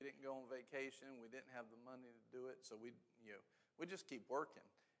go on vacation. We didn't have the money to do it, so we just keep working.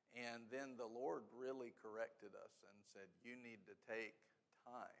 And then the Lord really corrected us and said, you need to take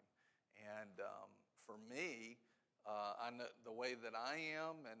time. And for me, I know the way that I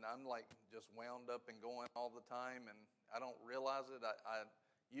am, and I'm like just wound up and going all the time, and I don't realize it. I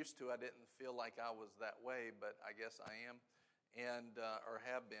used to, I didn't feel like I was that way, but I guess I am, and or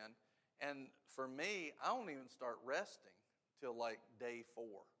have been. And for me, I don't even start resting till like day 4,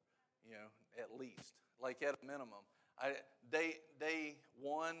 at least, like at a minimum. Day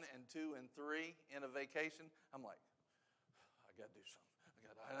 1 and 2 and 3 in a vacation, I'm like, I got to do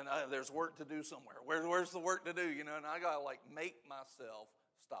something. There's work to do somewhere. Where's the work to do? And I got to like make myself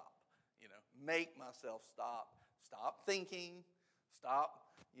stop. Make myself stop. Stop thinking. Stop.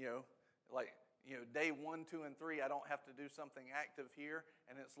 Day 1, 2, and 3, I don't have to do something active here,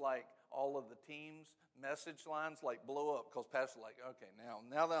 and it's like all of the team's message lines like blow up because Pastor's like, okay,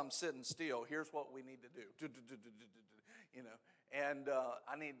 now that I'm sitting still, here's what we need to do, and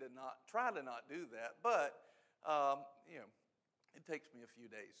I need to try to not do that, but it takes me a few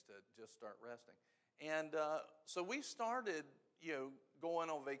days to just start resting, and so we started going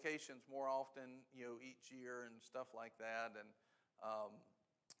on vacations more often each year and stuff like that, and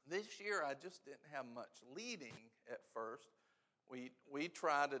this year, I just didn't have much leading at first. We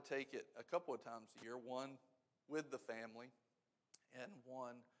try to take it a couple of times a year, one with the family and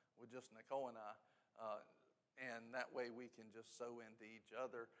one with just Nicole and I. And that way we can just sow into each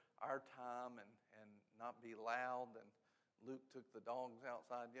other our time and not be loud. And Luke took the dogs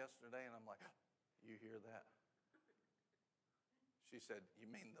outside yesterday, and I'm like, you hear that? She said, you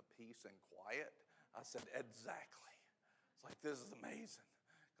mean the peace and quiet? I said, exactly. It's like, this is amazing.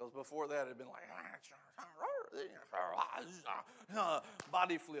 Because before that, it had been like,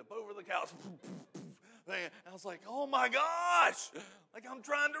 body flip over the couch. And I was like, oh my gosh, like I'm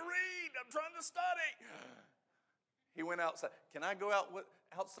trying to read, I'm trying to study. He went outside. Can I go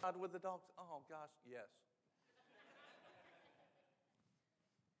outside with the dogs? Oh gosh, yes.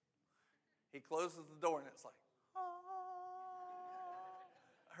 He closes the door and it's like, I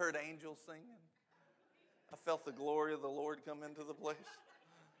heard angels singing. I felt the glory of the Lord come into the place.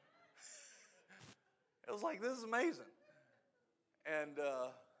 It was like, this is amazing. And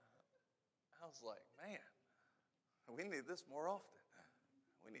I was like, man, we need this more often.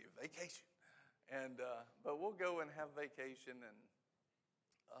 We need a vacation. And but we'll go and have vacation. And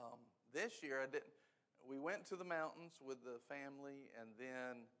this year we went to the mountains with the family. And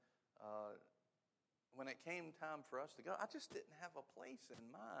then when it came time for us to go, I just didn't have a place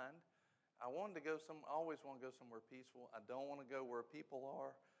in mind. I wanted to go I always want to go somewhere peaceful. I don't want to go where people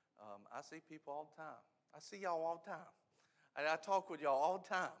are. I see people all the time. I see y'all all the time. I talk with y'all all the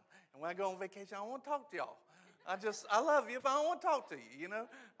time. And when I go on vacation, I don't want to talk to y'all. I love you, but I don't want to talk to you,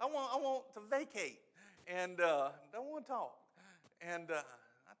 I want to vacate and don't want to talk. And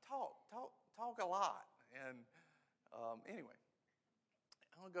I talk a lot. And anyway,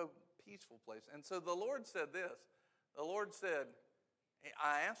 I want to go peaceful place. And so the Lord said this. The Lord said,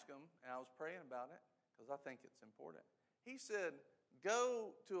 I asked him, and I was praying about it because I think it's important. He said,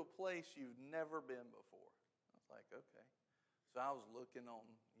 go to a place you've never been before. I was like, okay. So I was looking on,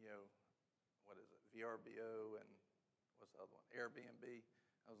 VRBO and what's the other one? Airbnb.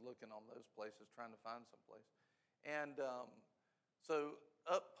 I was looking on those places, trying to find some place. And so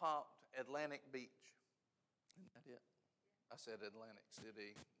up popped Atlantic Beach. Isn't that it? I said Atlantic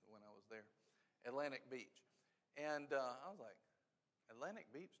City when I was there. Atlantic Beach. And I was like, Atlantic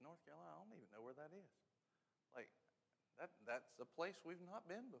Beach, North Carolina, I don't even know where that is. Like, that's a place we've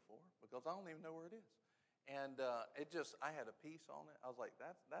not been before because I don't even know where it is. And I had a piece on it. I was like,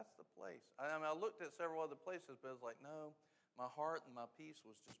 that's the place. I looked at several other places, but I was like, no, my heart and my peace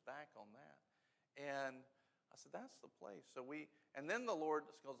was just back on that. And I said, that's the place. And then the Lord,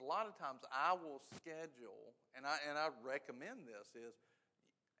 because a lot of times I will schedule, and I recommend this, is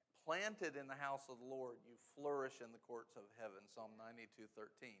planted in the house of the Lord, you flourish in the courts of heaven, Psalm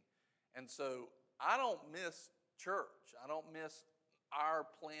 92:13. And so I don't miss church. I don't miss our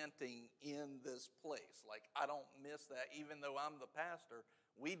planting in this place. Like, I don't miss that, even though I'm the pastor.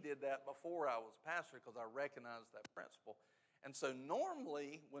 We did that before I was pastor because I recognized that principle. And so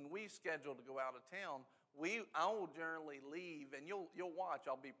normally when we schedule to go out of town, I will generally leave, and you'll watch.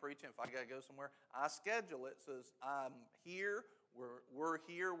 I'll be preaching if I got to go somewhere. I schedule it so I'm here. We're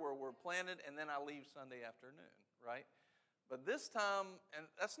here where we're planted, and then I leave Sunday afternoon, right? But this time, and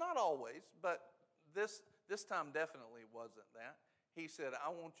that's not always, but this time definitely wasn't that. He said, I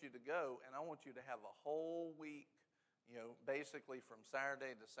want you to go, and I want you to have a whole week, basically from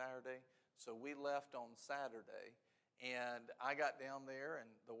Saturday to Saturday. So we left on Saturday, And I got down there, and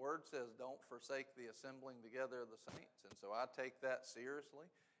the word says, don't forsake the assembling together of the saints. And so I take that seriously.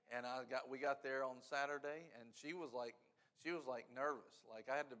 And we got there on Saturday, and she was like nervous. Like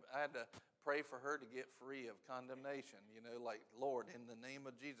I had to pray for her to get free of condemnation. Like, Lord, in the name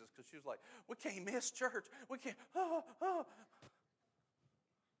of Jesus, because she was like, we can't miss church. We can't.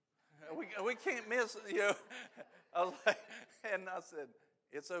 We can't miss. I was like, and I said,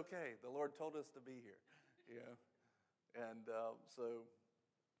 it's okay. The Lord told us to be here. And so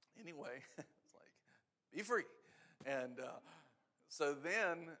anyway, it's like, be free. And so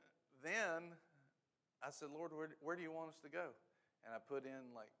then I said, Lord, where do you want us to go? And I put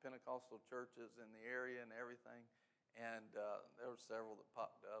in like Pentecostal churches in the area and everything. And there were several that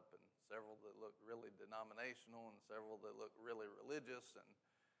popped up, and several that looked really denominational, and several that looked really religious.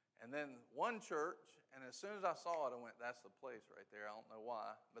 And then one church, and as soon as I saw it, I went, that's the place right there. I don't know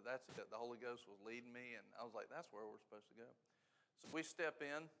why, but that's it. The Holy Ghost was leading me, and I was like, that's where we're supposed to go. So we step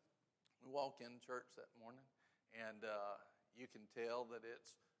in, we walk in church that morning, and you can tell that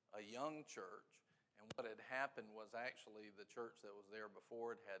it's a young church. And what had happened was actually the church that was there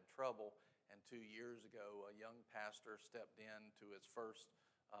before had trouble, and 2 years ago, a young pastor stepped into his first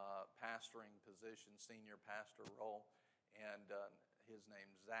pastoring position, senior pastor role, and his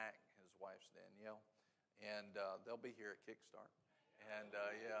name's Zach, his wife's Danielle, and they'll be here at Kickstart. And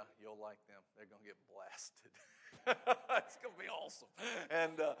yeah, you'll like them. They're going to get blasted. It's going to be awesome.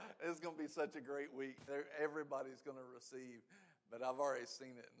 And it's going to be such a great week. Everybody's going to receive, but I've already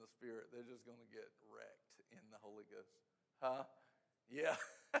seen it in the Spirit. They're just going to get wrecked in the Holy Ghost. Huh? Yeah.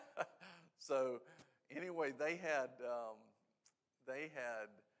 So anyway, they had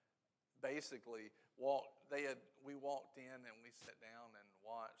basically we walked in and we sat down and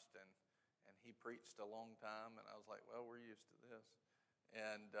watched, and he preached a long time, and I was like, well, we're used to this.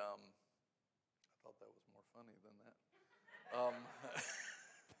 And I thought that was more funny than that. I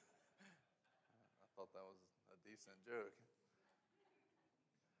thought that was a decent joke.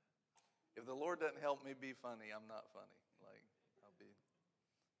 If the Lord doesn't help me be funny, I'm not funny. Like, I'll be,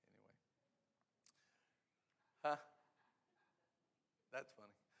 anyway. Huh? That's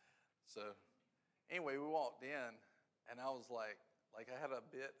funny. So anyway, we walked in, and I was like I had a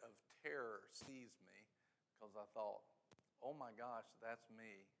bit of terror seize me, because I thought, oh my gosh, that's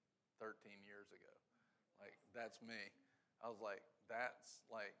me 13 years ago. Like, that's me. I was like, that's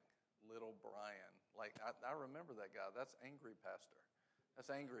like little Brian. Like, I remember that guy. That's angry pastor.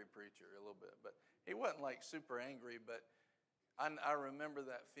 That's angry preacher a little bit. But he wasn't like super angry, but I remember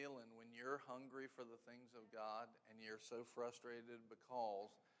that feeling when you're hungry for the things of God and you're so frustrated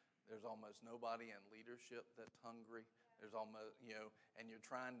because there's almost nobody in leadership that's hungry. There's almost, and you're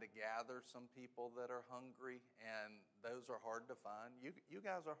trying to gather some people that are hungry, and those are hard to find. You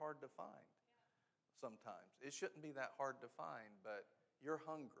guys are hard to find sometimes. It shouldn't be that hard to find, but you're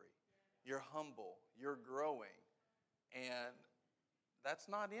hungry. You're humble. You're growing. And that's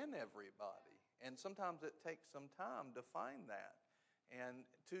not in everybody. And sometimes it takes some time to find that. And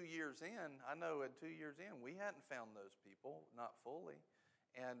 2 years in, I know at 2 years in, we hadn't found those people, not fully.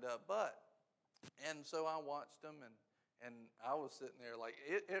 And so I watched them, and I was sitting there like,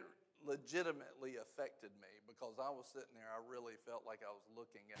 it legitimately affected me, because I was sitting there, I really felt like I was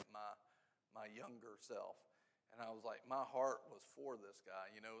looking at my younger self. And I was like, my heart was for this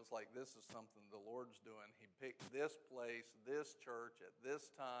guy. It's like, this is something the Lord's doing. He picked this place, this church at this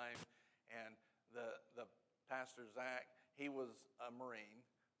time. And the pastor, Zach, he was a Marine.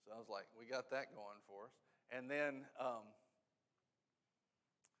 So I was like, we got that going for us. And then, no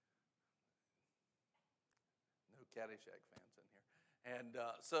Caddyshack fans in here.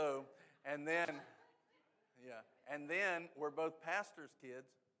 And then we're both pastors'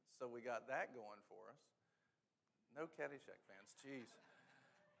 kids. So we got that going for us. No Caddyshack fans. Jeez.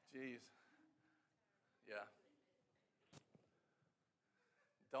 Yeah.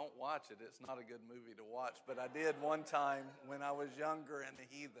 Don't watch it. It's not a good movie to watch. But I did one time when I was younger and a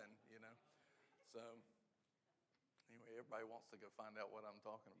heathen, So anyway, everybody wants to go find out what I'm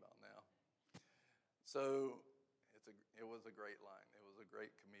talking about now. So it was a great line. It was a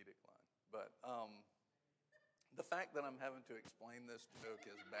great comedic line. But the fact that I'm having to explain this joke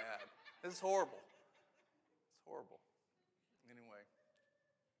is bad. It's horrible. It's horrible. Anyway.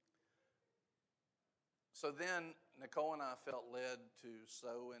 So then Nicole and I felt led to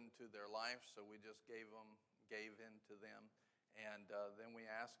sow into their life, so we just gave into them. And then we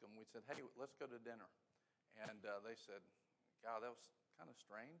asked them, we said, hey, let's go to dinner. And they said, God, that was kind of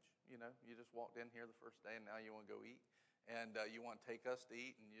strange. You just walked in here the first day, and now you want to go eat. And you want to take us to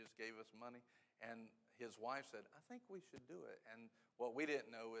eat, and you just gave us money. And his wife said, I think we should do it. And what we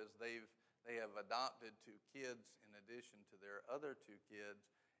didn't know is they've they have adopted 2 kids in addition to their other 2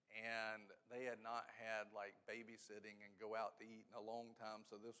 kids, and they had not had like babysitting and go out to eat in a long time,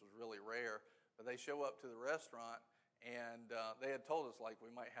 so this was really rare. But they show up to the restaurant, and they had told us like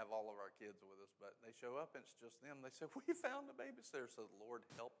we might have all of our kids with us, but they show up and it's just them. They said, we found a babysitter, so the Lord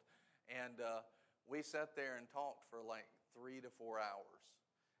helped. And we sat there and talked for like 3 to 4 hours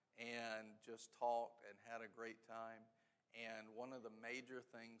and just talked and had a great time. And one of the major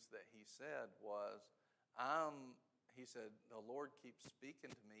things that he said was, he said, the Lord keeps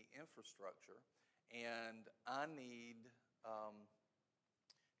speaking to me infrastructure, and I need,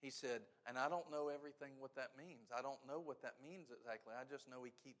 he said, and I don't know everything what that means. I don't know what that means exactly. I just know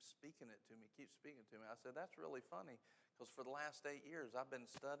he keeps speaking it to me, keeps speaking to me. I said, that's really funny, because for the last 8 years, I've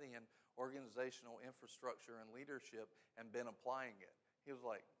been studying organizational infrastructure and leadership and been applying it. He was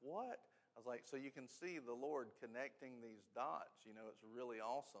like, what? I was like, so you can see the Lord connecting these dots. You know, it's really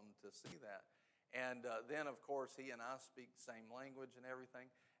awesome to see that. And then, of course, he and I speak the same language and everything.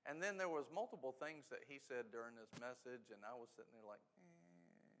 And then there was multiple things that he said during this message, and I was sitting there like,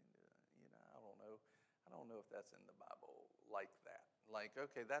 you know, I don't know. I don't know if that's in the Bible like that. Like,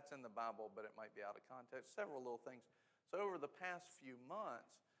 okay, that's in the Bible, but it might be out of context. Several little things. So over the past few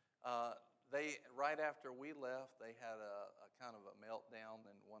months, right after we left, they had a kind of a meltdown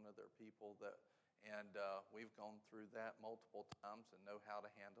in one of their people and we've gone through that multiple times and know how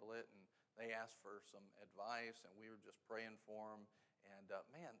to handle it. And they asked for some advice, and we were just praying for them. And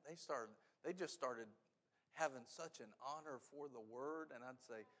man, they just started having such an honor for the Word. And I'd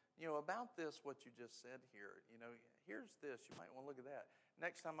say, you know, about this, what you just said here, you know, here's this. You might want to look at that.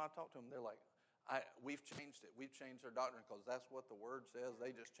 Next time I talk to them, they're like, we've changed it. We've changed our doctrine because that's what the Word says.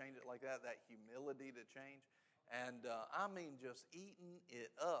 They just change it like that humility to change. And I mean, just eating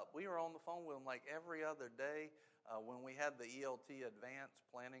it up. We were on the phone with them like every other day. When we had the ELT Advance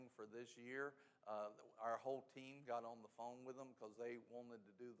planning for this year, our whole team got on the phone with them because they wanted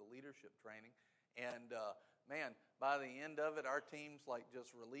to do the leadership training. And man, by the end of it, our team's like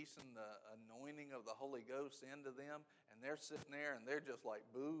just releasing the anointing of the Holy Ghost into them. And they're sitting there and they're just like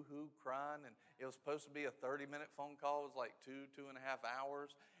boo-hoo crying. And it was supposed to be a 30-minute phone call. It was like 2.5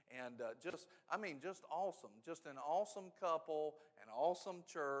 hours. And just awesome. Just an awesome couple, an awesome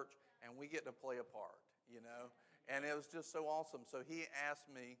church, and we get to play a part, you know. And it was just so awesome. So he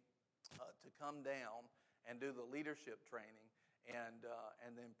asked me to come down and do the leadership training and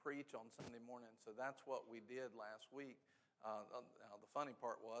then preach on Sunday morning. So that's what we did last week. Now the funny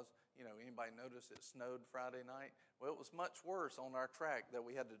part was, you know, anybody notice it snowed Friday night? Well, it was much worse on our track that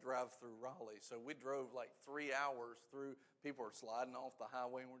we had to drive through Raleigh. So we drove like 3 hours through. People were sliding off the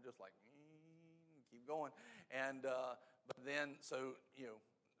highway, and we're just like, keep going. And but then, so, you know,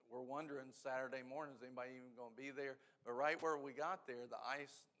 we're wondering Saturday morning, is anybody even going to be there? But right where we got there, the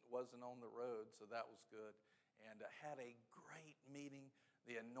ice wasn't on the road, so that was good. And had a great meeting.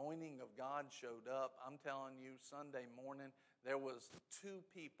 The anointing of God showed up. I'm telling you, Sunday morning, there was 2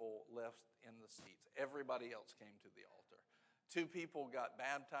 people left in the seats. Everybody else came to the altar. 2 people got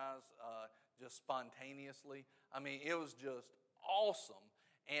baptized just spontaneously. I mean, it was just awesome.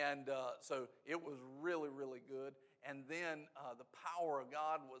 And so it was really, really good. And then the power of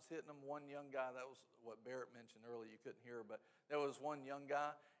God was hitting them. One young guy, that was what Barrett mentioned earlier, you couldn't hear, but there was one young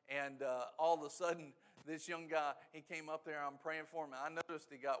guy. And all of a sudden, this young guy, he came up there, I'm praying for him. I noticed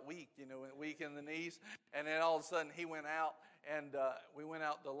he got weak, you know, weak in the knees. And then all of a sudden, he went out, and we went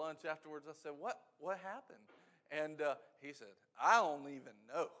out to lunch afterwards. I said, what happened? And he said, I don't even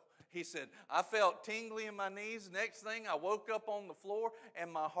know. He said, I felt tingly in my knees. Next thing, I woke up on the floor,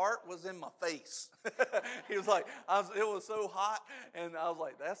 and my heart was in my face. He was like, it was so hot, and I was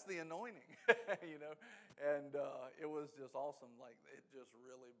like, that's the anointing, you know. And it was just awesome. Like, it just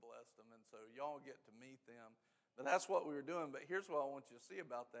really blessed them. And so y'all get to meet them. But that's what we were doing. But here's what I want you to see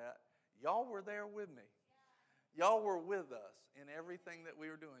about that. Y'all were there with me. Y'all were with us in everything that we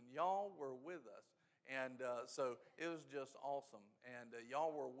were doing. Y'all were with us. And so it was just awesome. And y'all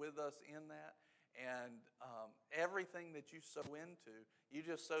were with us in that. And everything that you sow into, you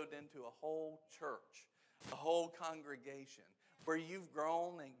just sowed into a whole church, a whole congregation, where you've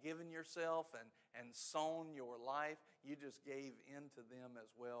grown and given yourself and sown your life. You just gave into them as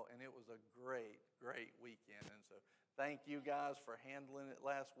well. And it was a great, great weekend. And so thank you guys for handling it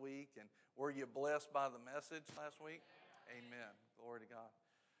last week. And were you blessed by the message last week? Amen. Glory to God.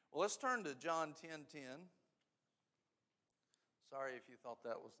 Well, let's turn to John 10:10. Sorry if you thought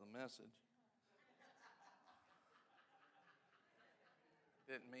that was the message.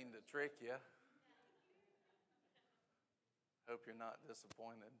 Didn't mean to trick you. Hope you're not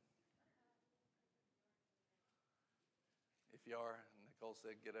disappointed. If you are, Nicole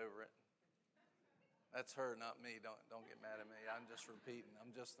said get over it. That's her, not me. Don't get mad at me. I'm just repeating.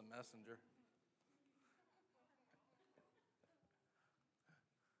 I'm just the messenger.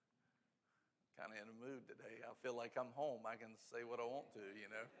 Kind of in a mood today. I feel like I'm home. I can say what I want to, you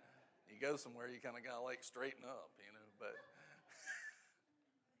know. You go somewhere, you kind of got to like straighten up, you know. But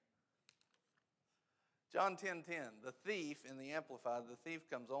John 10:10, the thief, in the Amplified, the thief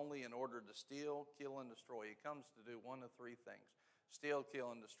comes only in order to steal, kill, and destroy. He comes to do one of three things: steal,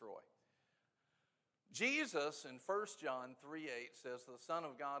 kill, and destroy. Jesus in 1 John 3:8 says the Son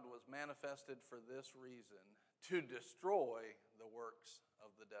of God was manifested for this reason, to destroy the works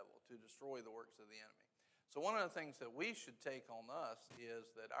of the devil, to destroy the works of the enemy. So one of the things that we should take on us is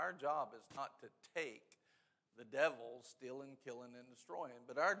that our job is not to take the devil stealing, killing, and destroying,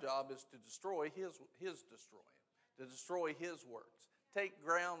 but our job is to destroy his destroying, to destroy his works. Take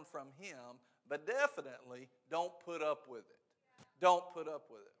ground from him, but definitely don't put up with it. Don't put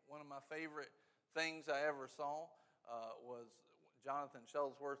up with it. One of my favorite things I ever saw was Jonathan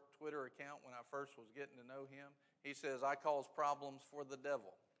Shuttlesworth's Twitter account when I first was getting to know him. He says, I cause problems for the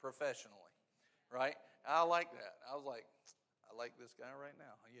devil professionally, right? I like that. I was like, I like this guy right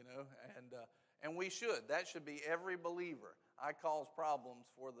now, you know, and we should. That should be every believer. I cause problems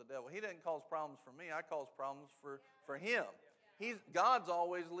for the devil. He didn't cause problems for me. I cause problems for him. God's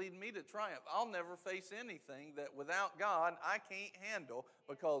always leading me to triumph. I'll never face anything that without God I can't handle,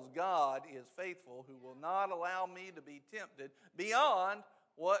 because God is faithful, who will not allow me to be tempted beyond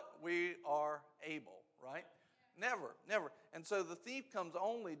what we are able, right? Never, never. And so the thief comes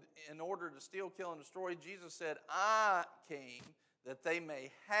only in order to steal, kill, and destroy. Jesus said, I came that they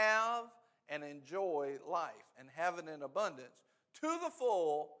may have and enjoy life and have it in abundance to the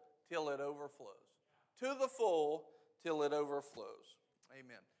full till it overflows. To the full till it overflows.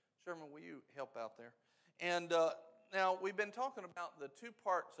 Amen. Sherman, will you help out there? And now we've been talking about the two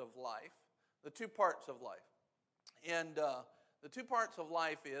parts of life. The two parts of life. And the two parts of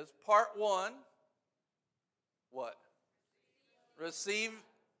life is part one, what? Receive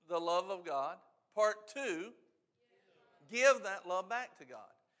the love of God. Part two, give that love back to God.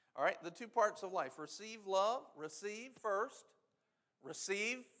 All right, the two parts of life. Receive love. Receive first.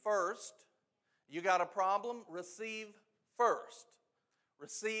 Receive first. You got a problem? Receive first.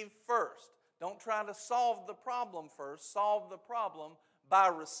 Receive first. Don't try to solve the problem first. Solve the problem by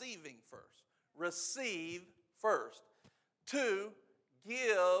receiving first. Receive first. Two,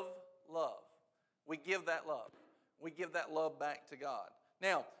 give love. We give that love. We give that love back to God.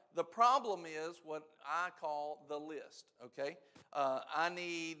 Now, the problem is what I call the list, okay? I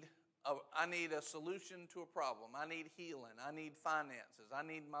need a solution to a problem. I need healing. I need finances. I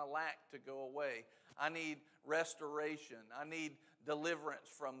need my lack to go away. I need restoration. I need deliverance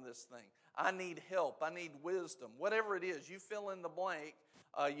from this thing. I need help. I need wisdom. Whatever it is, you fill in the blank.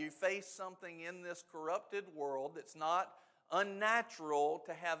 You face something in this corrupted world that's not unnatural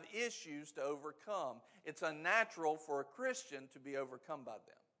to have issues to overcome. It's unnatural for a Christian to be overcome by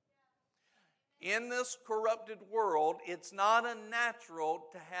them. In this corrupted world, it's not unnatural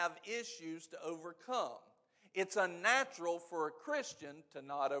to have issues to overcome. It's unnatural for a Christian to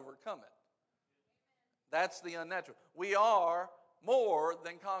not overcome it. That's the unnatural. We are more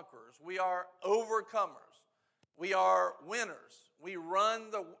than conquerors. We are overcomers. We are winners. We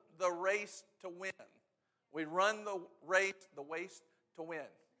run the race to win. We run the race to win.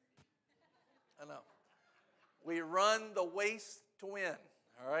 I know. We run the race to win.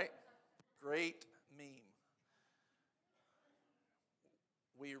 All right? Great meme.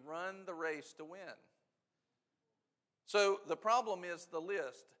 We run the race to win. So the problem is the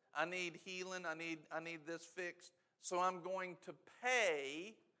list. I need healing. I need this fixed. So I'm going to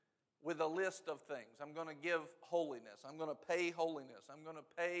pay with a list of things. I'm going to give holiness. I'm going to pay holiness. I'm going to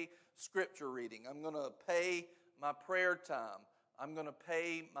pay scripture reading. I'm going to pay my prayer time. I'm going to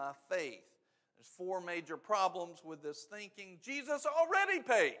pay my faith. There's four major problems with this thinking. Jesus already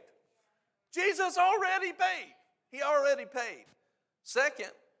paid. Jesus already paid. He already paid.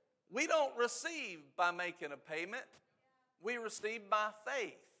 Second, we don't receive by making a payment. We receive by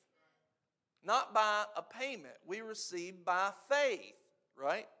faith. Not by a payment. We receive by faith,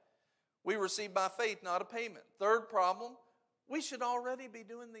 right? We receive by faith, not a payment. Third problem, we should already be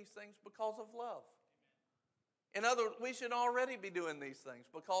doing these things because of love. In other words, we should already be doing these things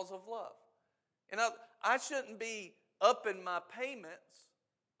because of love. I shouldn't be upping my payments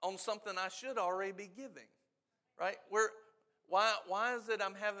on something I should already be giving, right? Why is it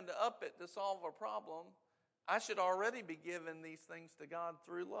I'm having to up it to solve a problem? I should already be giving these things to God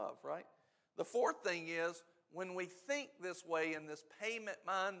through love, right? The fourth thing is, when we think this way in this payment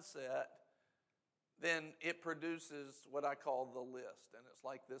mindset, then it produces what I call the list. And it's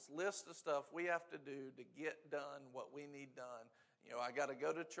like this list of stuff we have to do to get done what we need done. You know, I got to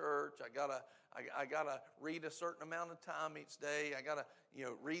go to church. I gotta read a certain amount of time each day. I got to,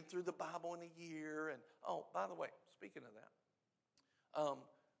 read through the Bible in a year. And, oh, by the way, speaking of that,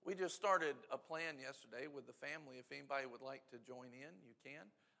 we just started a plan yesterday with the family. If anybody would like to join in, you can.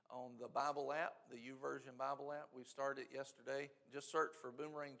 On the Bible app, the YouVersion Bible app, we started yesterday. Just search for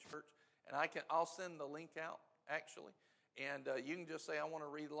Boomerang Church. And I'll send the link out, actually. And you can just say, I want to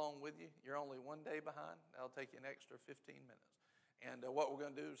read along with you. You're only one day behind. That'll take you an extra 15 minutes. And what we're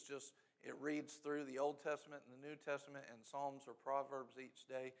going to do is it reads through the Old Testament and the New Testament and Psalms or Proverbs each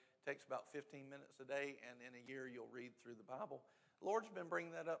day. It takes about 15 minutes a day, and in a year you'll read through the Bible. The Lord's been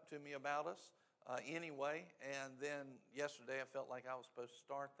bringing that up to me about us anyway. And then yesterday I felt like I was supposed to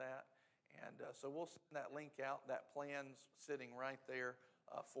start that. And so we'll send that link out. That plan's sitting right there.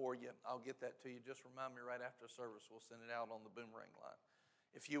 For you. I'll get that to you. Just remind me right after service. We'll send it out on the Boomerang line.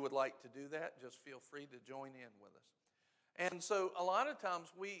 If you would like to do that, just feel free to join in with us. And so a lot of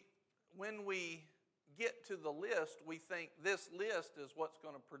times when we get to the list, we think this list is what's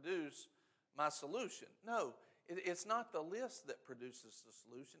going to produce my solution. No, it's not the list that produces the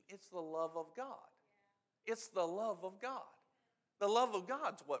solution. It's the love of God. It's the love of God. The love of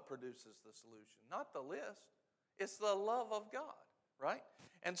God's what produces the solution, not the list. It's the love of God. Right?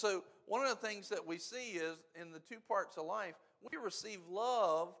 And so one of the things that we see is in the two parts of life, we receive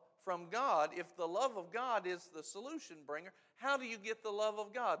love from God. If the love of God is the solution bringer, how do you get the love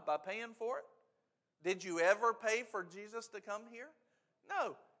of God? By paying for it? Did you ever pay for Jesus to come here?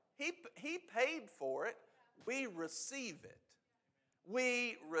 No. He paid for it. We receive it.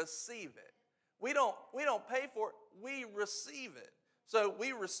 We receive it. We don't pay for it. We receive it. So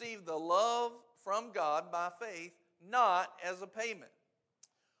we receive the love from God by faith, not as a payment.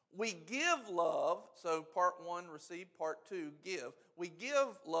 We give love, so part 1, receive, part 2, give. We give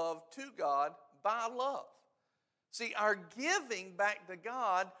love to God by love. See, our giving back to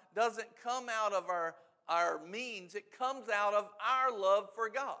God doesn't come out of our means. It comes out of our love for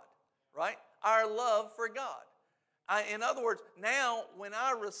God, right? Our love for God. In other words, now when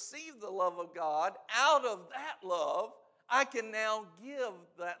I receive the love of God, out of that love, I can now give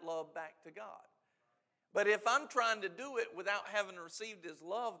that love back to God. But if I'm trying to do it without having received His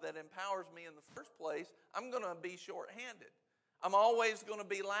love that empowers me in the first place, I'm going to be short-handed. I'm always going to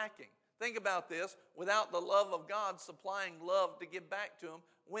be lacking. Think about this. Without the love of God supplying love to give back to Him,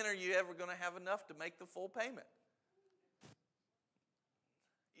 when are you ever going to have enough to make the full payment?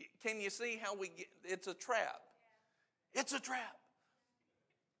 Can you see how it's a trap? It's a trap.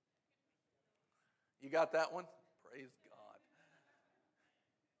 You got that one? Praise God.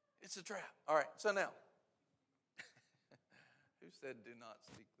 It's a trap. All right, so now. Who said do not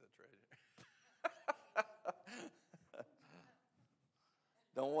seek the treasure?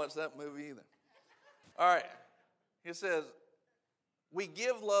 Don't watch that movie either. All right. It says, we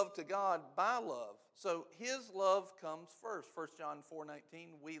give love to God by love. So His love comes first. 1 John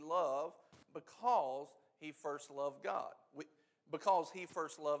 4:19, we love because He first loved God. Because He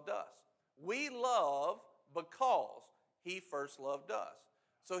first loved us. We love because He first loved us.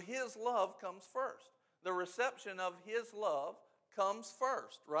 So His love comes first. The reception of His love comes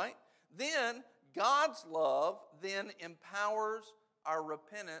first, right? Then God's love then empowers our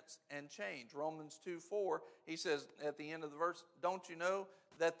repentance and change. Romans 2:4, he says at the end of the verse, don't you know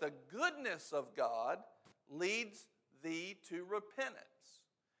that the goodness of God leads thee to repentance?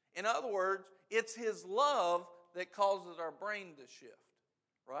 In other words, it's His love that causes our brain to shift,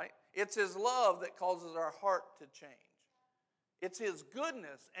 right? It's His love that causes our heart to change. It's His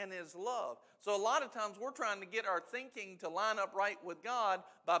goodness and His love. So a lot of times we're trying to get our thinking to line up right with God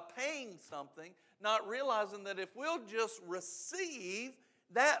by paying something, not realizing that if we'll just receive,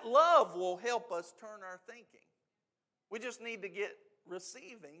 that love will help us turn our thinking. We just need to get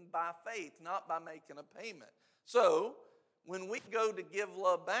receiving by faith, not by making a payment. So when we go to give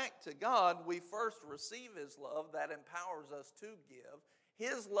love back to God, we first receive His love that empowers us to give.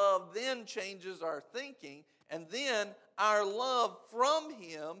 His love then changes our thinking, and then our love from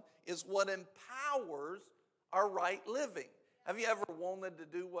Him is what empowers our right living. Have you ever wanted to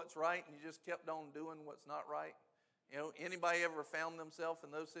do what's right and you just kept on doing what's not right? You know, anybody ever found themselves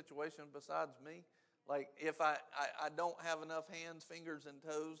in those situations besides me? Like if I don't have enough hands, fingers, and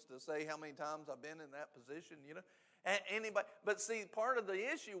toes to say how many times I've been in that position, you know. Anybody? But see, part of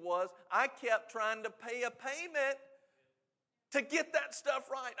the issue was I kept trying to pay a payment to get that stuff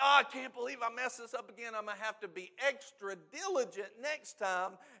right. Oh, I can't believe I messed this up again. I'm going to have to be extra diligent next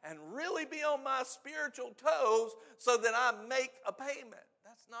time and really be on my spiritual toes so that I make a payment.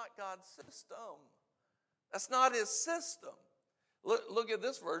 That's not God's system. That's not his system. Look at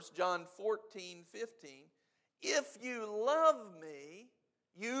this verse, John 14:15. If you love me,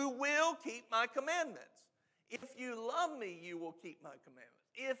 you will keep my commandments. If you love me, you will keep my commandments.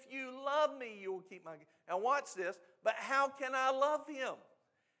 If you love me, you will keep my commandments. Now watch this. But how can I love him?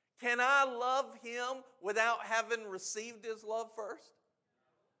 Can I love him without having received his love first?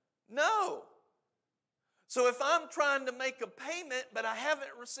 No. So if I'm trying to make a payment, but I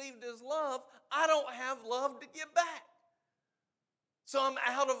haven't received his love, I don't have love to give back. So I'm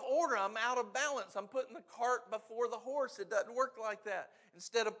out of order. I'm out of balance. I'm putting the cart before the horse. It doesn't work like that.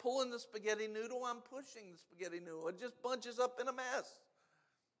 Instead of pulling the spaghetti noodle, I'm pushing the spaghetti noodle. It just bunches up in a mess.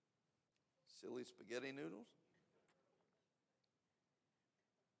 Silly spaghetti noodles.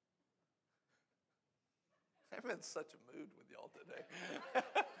 I'm in such a mood with y'all today.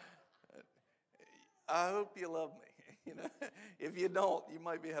 I hope you love me. If you don't, you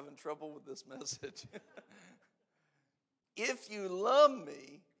might be having trouble with this message. If you love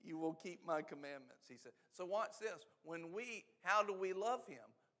me, you will keep my commandments, he said. So watch this. How do we love him?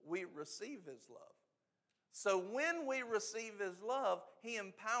 We receive his love. So when we receive his love, he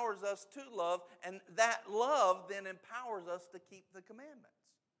empowers us to love, and that love then empowers us to keep the commandments.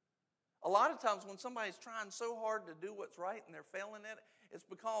 A lot of times when somebody's trying so hard to do what's right and they're failing at it, it's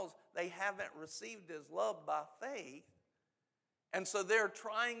because they haven't received his love by faith. And so they're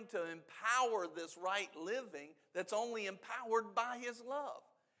trying to empower this right living that's only empowered by his love.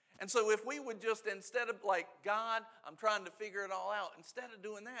 And so if we would just, instead of like, God, I'm trying to figure it all out, instead of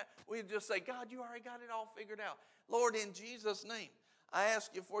doing that, we'd just say, God, you already got it all figured out. Lord, in Jesus' name, I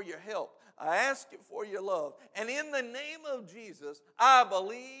ask you for your help. I ask you for your love. And in the name of Jesus, I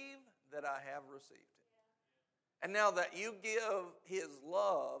believe that I have received it. And now that you give his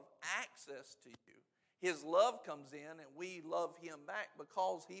love access to you, his love comes in and we love him back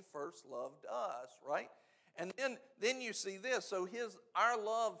because he first loved us, right? And then you see this. So our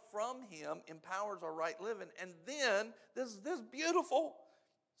love from him empowers our right living. And then this beautiful,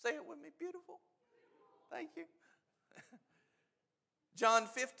 say it with me, beautiful. Thank you. John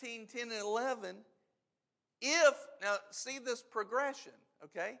 15, 10, and 11. Now see this progression,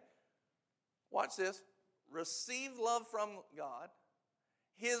 okay? Watch this. Receive love from God.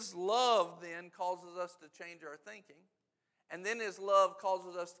 His love then causes us to change our thinking. And then his love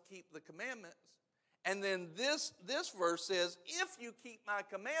causes us to keep the commandments. And then this verse says, if you keep my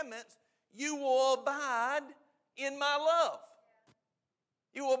commandments, you will abide in my love.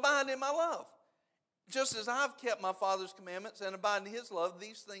 You will abide in my love. Just as I've kept my Father's commandments and abide in his love,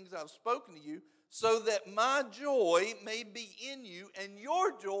 these things I've spoken to you, so that my joy may be in you and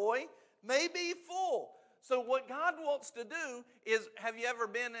your joy may be full. So what God wants to do is, have you ever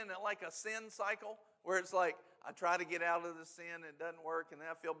been in a sin cycle where it's like, I try to get out of the sin, it doesn't work, and then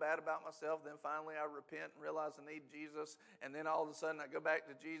I feel bad about myself, then finally I repent and realize I need Jesus, and then all of a sudden I go back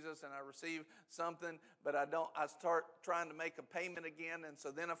to Jesus and I receive something, but I start trying to make a payment again, and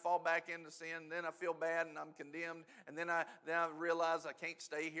so then I fall back into sin, and then I feel bad and I'm condemned, and then I realize I can't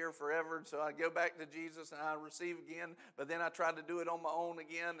stay here forever, so I go back to Jesus and I receive again, but then I try to do it on my own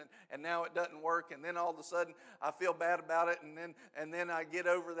again, and now it doesn't work, and then all of a sudden I feel bad about it, and then I get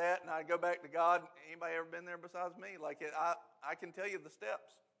over that and I go back to God. Anybody ever been there besides me? I can tell you the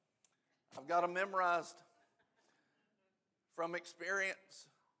steps. I've got them memorized from experience.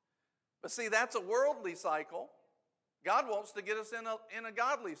 But see, that's a worldly cycle. God wants to get us in a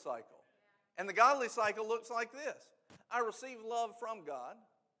godly cycle. And the godly cycle looks like this. I receive love from God.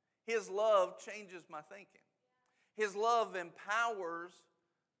 His love changes my thinking. His love empowers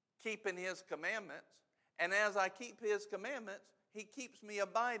keeping his commandments. And as I keep his commandments, he keeps me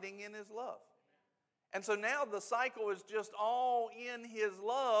abiding in his love. And so now the cycle is just all in his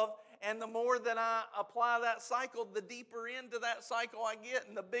love, and the more that I apply that cycle, the deeper into that cycle I get,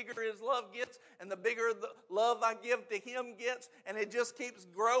 and the bigger his love gets, and the bigger the love I give to him gets, and it just keeps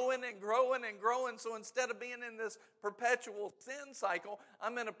growing and growing and growing. So instead of being in this perpetual sin cycle,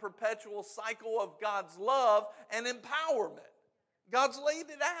 I'm in a perpetual cycle of God's love and empowerment. God's laid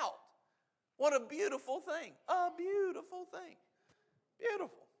it out. What a beautiful thing. A beautiful thing.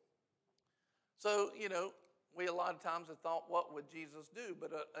 Beautiful. So, we a lot of times have thought, what would Jesus do?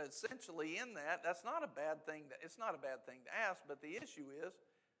 But essentially in that's not a bad thing. It's not a bad thing to ask, but the issue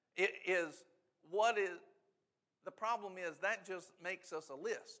the problem is that just makes us a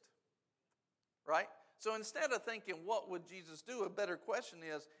list, right? So instead of thinking, what would Jesus do? A better question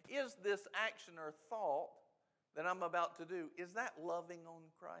is this action or thought that I'm about to do, is that loving on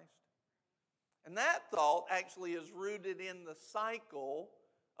Christ? And that thought actually is rooted in the cycle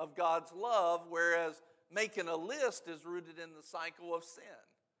of God's love, whereas making a list is rooted in the cycle of sin,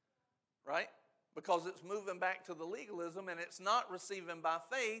 right? because it's moving back to the legalism, and it's not receiving by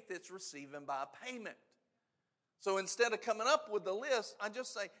faith, it's receiving by payment. So instead of coming up with the list, I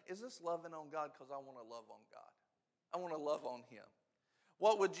just say, is this loving on God because I want to love on God? I want to love on Him.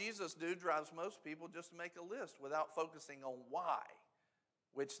 What would Jesus do drives most people just to make a list without focusing on why,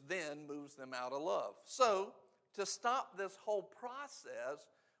 which then moves them out of love. So to stop this whole process,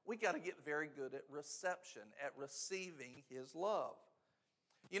 we got to get very good at reception, at receiving His love.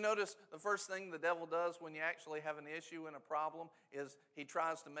 You notice the first thing the devil does when you actually have an issue and a problem is he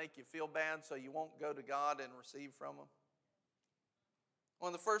tries to make you feel bad so you won't go to God and receive from Him.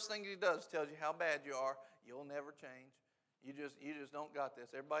 One of the first things he does tells you how bad you are. You'll never change. You just don't got this.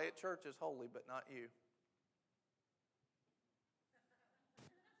 Everybody at church is holy, but not you.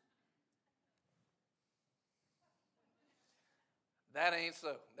 That ain't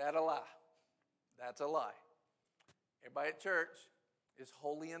so. That's a lie. That's a lie. Everybody at church is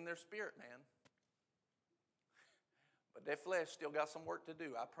holy in their spirit, man. But their flesh still got some work to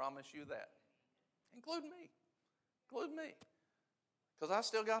do. I promise you that. Include me. Include me. Because I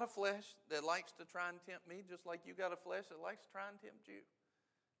still got a flesh that likes to try and tempt me, just like you got a flesh that likes to try and tempt you.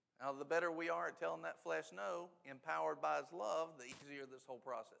 Now, the better we are at telling that flesh no, empowered by His love, the easier this whole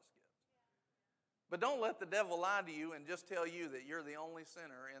process gets. But don't let the devil lie to you and just tell you that you're the only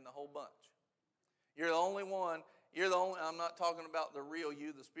sinner in the whole bunch. You're the only one. I'm not talking about the real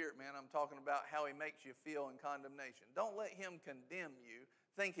you, the spirit man. I'm talking about how he makes you feel in condemnation. Don't let him condemn you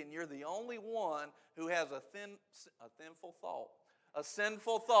thinking you're the only one who has a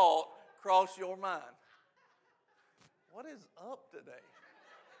sinful thought cross your mind. What is up today?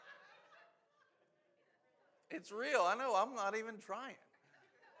 It's real. I know. I'm not even trying.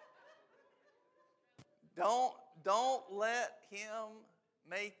 Don't let him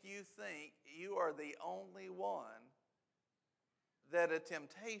make you think you are the only one that a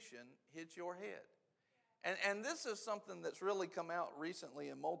temptation hits your head. And this is something that's really come out recently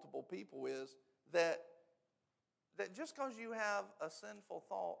in multiple people, is that just because you have a sinful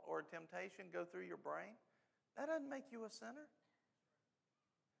thought or a temptation go through your brain, that doesn't make you a sinner.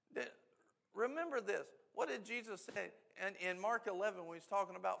 Remember this. What did Jesus say? And in Mark 11, when he's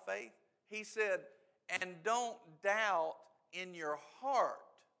talking about faith, he said, and don't doubt in your heart.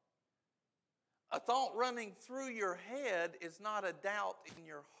 A thought running through your head is not a doubt in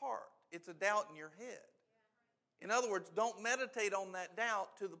your heart. It's a doubt in your head. In other words, don't meditate on that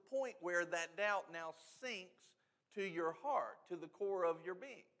doubt to the point where that doubt now sinks to your heart, to the core of your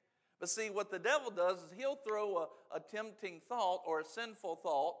being. But see, what the devil does is he'll throw a tempting thought or a sinful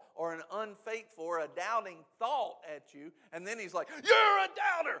thought or an unfaithful or a doubting thought at you, and then he's like, you're a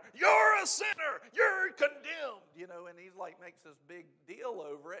doubter, you're a sinner, you're condemned, and he's like makes this big deal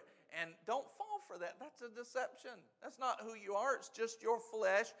over it. And don't fall for that. That's a deception. That's not who you are. It's just your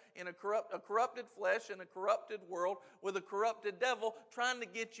flesh in a corrupted flesh in a corrupted world with a corrupted devil trying to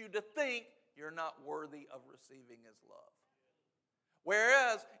get you to think you're not worthy of receiving His love.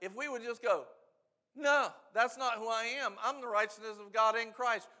 Whereas, if we would just go, no, that's not who I am. I'm the righteousness of God in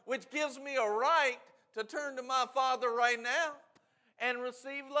Christ, which gives me a right to turn to my Father right now and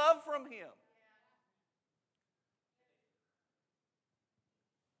receive love from Him.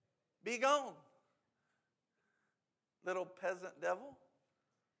 Be gone, little peasant devil.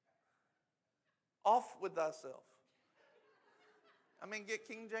 Off with thyself. Get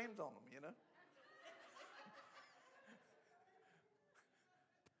King James on them,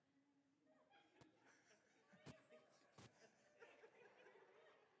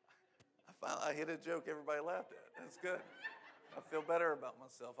 I hit a joke everybody laughed at. That's good. I feel better about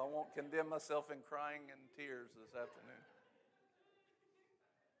myself. I won't condemn myself in crying and tears this afternoon.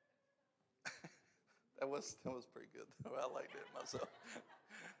 That was pretty good, though. I liked it myself.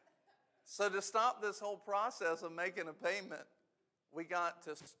 So to stop this whole process of making a payment, we got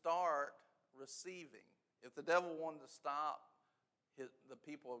to start receiving. If the devil wanted to stop the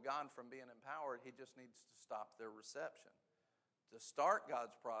people of God from being empowered, he just needs to stop their reception. To start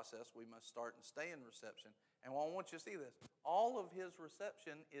God's process, we must start and stay in reception. And I want you to see this. All of His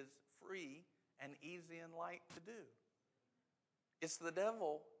reception is free and easy and light to do. It's the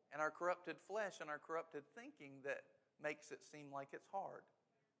devil and our corrupted flesh and our corrupted thinking that makes it seem like it's hard.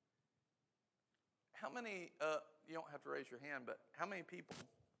 How many, you don't have to raise your hand, but how many people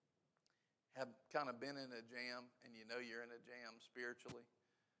have kind of been in a jam and you're in a jam spiritually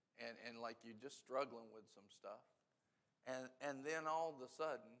and like you're just struggling with some stuff? And then all of a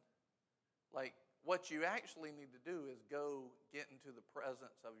sudden, like what you actually need to do is go get into the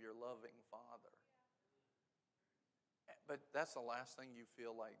presence of your loving Father. But that's the last thing you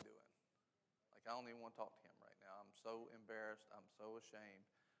feel like doing. Like, I don't even want to talk to Him right now. I'm so embarrassed. I'm so ashamed.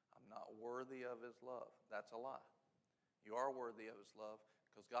 I'm not worthy of his love. That's a lie. You are worthy of his love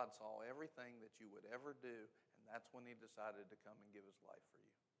because God saw everything that you would ever do, and that's when he decided to come and give his life for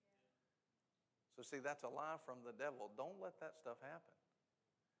you. So see, that's a lie from the devil. Don't let that stuff happen.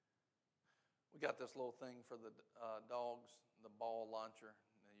 We got this little thing for the dogs, the ball launcher.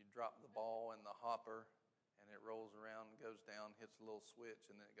 You drop the ball in the hopper, and it rolls around and goes down, hits a little switch,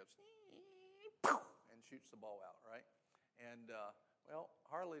 and then it goes and shoots the ball out, right? And,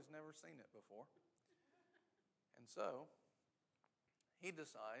 Harley's never seen it before. And so he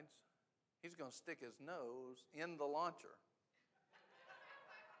decides he's going to stick his nose in the launcher.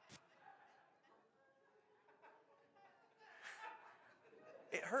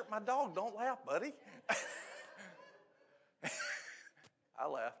 It hurt my dog. Don't laugh, buddy. I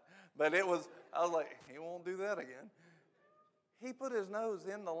laughed. But I was like, he won't do that again. He put his nose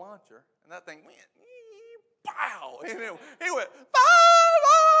in the launcher, and that thing went, pow! And he went, pow!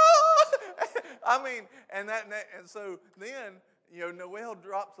 And so then, Noel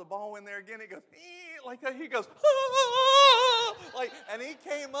drops the ball in there again. He goes, like that. He goes, and he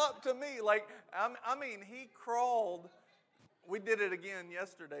came up to me, he crawled. We did it again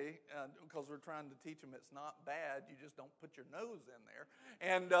yesterday because we're trying to teach them it's not bad. You just don't put your nose in there.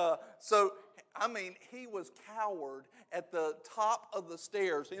 And he was cowered at the top of the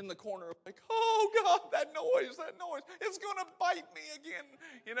stairs in the corner, like, oh, God, that noise, it's going to bite me again,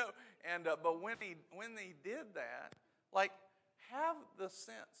 But when he did that, have the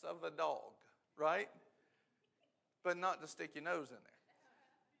sense of a dog, right? But not to stick your nose in there.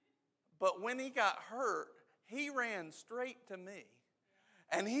 But when he got hurt, he ran straight to me.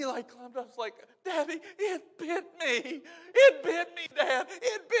 And he climbed up, like, Daddy, it bit me. It bit me, Dad.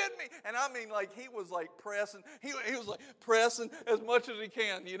 It bit me. And he was pressing. He was pressing as much as he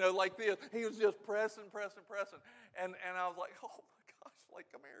can, like this. He was just pressing. And I was like, oh my gosh,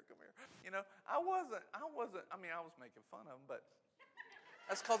 come here. I was making fun of him, but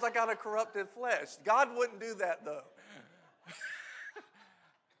that's because I got a corrupted flesh. God wouldn't do that though.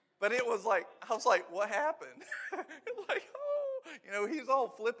 But it was I was like, what happened? He's all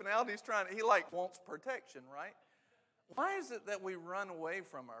flipping out. He wants protection, right? Why is it that we run away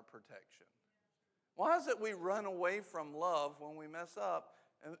from our protection? Why is it we run away from love when we mess up?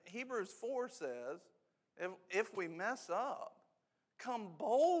 And Hebrews 4 says, if we mess up, come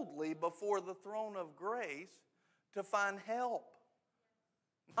boldly before the throne of grace to find help.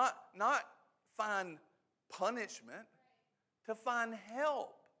 Not find punishment, to find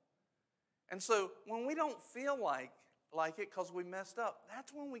help. And so when we don't feel like it because we messed up,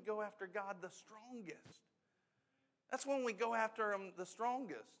 that's when we go after God the strongest. That's when we go after him the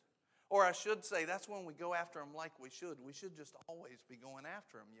strongest. Or I should say, that's when we go after him like we should. We should just always be going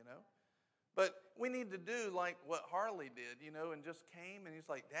after him, But we need to do like what Harley did, and just came and he's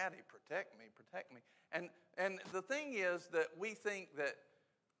like, Daddy, protect me. And the thing is that we think that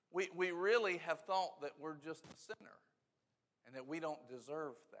we really have thought that we're just a sinner and that we don't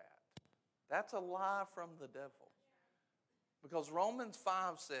deserve that. That's a lie from the devil. Because Romans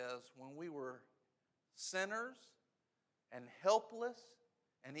 5 says when we were sinners and helpless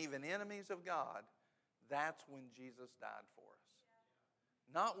and even enemies of God, that's when Jesus died for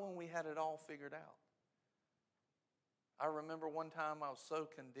us. Not when we had it all figured out. I remember one time I was so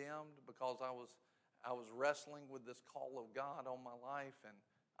condemned because I was wrestling with this call of God on my life, and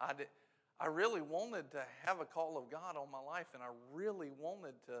I really wanted to have a call of God on my life, and I really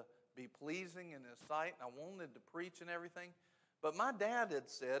wanted to be pleasing in his sight, and I wanted to preach and everything. But my dad had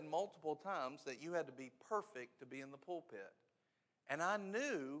said multiple times that you had to be perfect to be in the pulpit. And I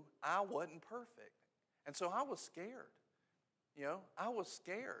knew I wasn't perfect. And so I was scared. I was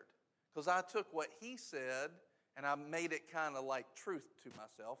scared because I took what he said and I made it kind of like truth to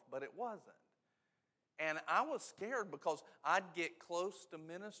myself, but it wasn't. And I was scared because I'd get close to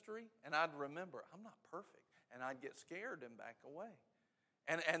ministry and I'd remember, I'm not perfect. And I'd get scared and back away.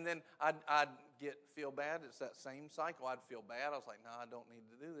 And then I'd feel bad. It's that same cycle. I'd feel bad. I was like, no, I don't need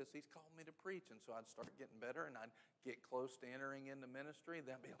to do this. He's called me to preach. And so I'd start getting better, and I'd get close to entering into ministry.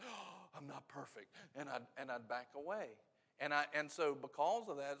 Then I'd be like, oh, I'm not perfect. And I'd back away. And so because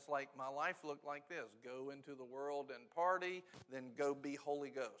of that, it's like my life looked like this. Go into the world and party, then go be Holy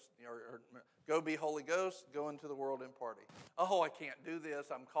Ghost. Or go be Holy Ghost, go into the world and party. Oh, I can't do this.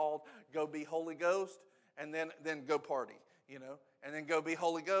 I'm called. Go be Holy Ghost, and then go party, and then go be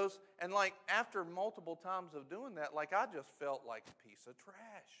Holy Ghost. And after multiple times of doing that, I just felt like a piece of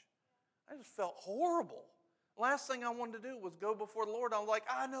trash. I just felt horrible. Last thing I wanted to do was go before the Lord. I was like,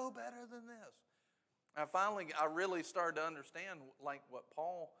 I know better than this. I really started to understand what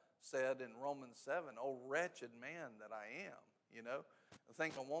Paul said in Romans 7, oh, wretched man that I am. you know. The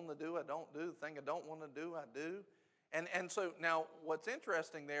thing I want to do, I don't do. The thing I don't want to do, I do. And so now what's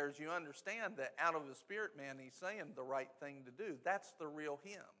interesting there is you understand that out of the spirit man, he's saying the right thing to do. That's the real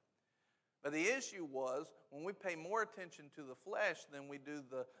him. But the issue was when we pay more attention to the flesh than we do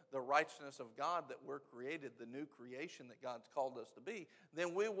the righteousness of God that we're created, the new creation that God's called us to be,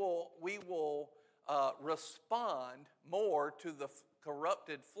 then we will respond more to the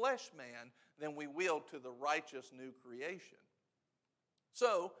corrupted flesh man than we will to the righteous new creation.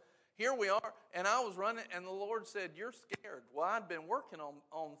 So here we are, and I was running, and the Lord said, you're scared. Well, I'd been working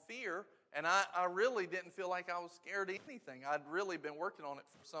on fear, and I really didn't feel like I was scared of anything. I'd really been working on it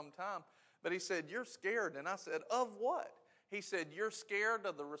for some time. But he said, you're scared. And I said, of what? He said, you're scared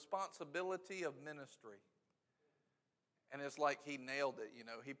of the responsibility of ministry. And it's like he nailed it, you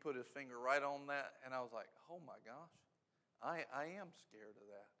know. He put his finger right on that, and I was like, oh my gosh, I am scared of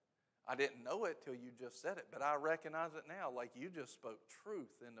that. I didn't know it till you just said it, but I recognize it now. Like you just spoke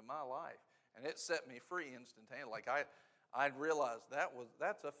truth into my life, and it set me free instantaneously. Like I'd realized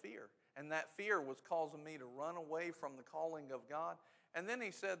that's a fear, and that fear was causing me to run away from the calling of God. And then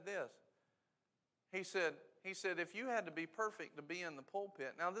he said this. He said, if you had to be perfect to be in the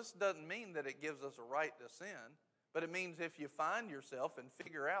pulpit, now this doesn't mean that it gives us a right to sin, but it means if you find yourself and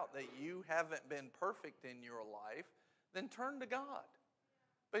figure out that you haven't been perfect in your life, then turn to God.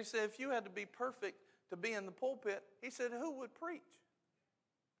 But he said, if you had to be perfect to be in the pulpit, he said, who would preach?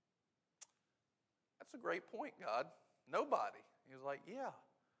 That's a great point, God. Nobody. He was like, yeah.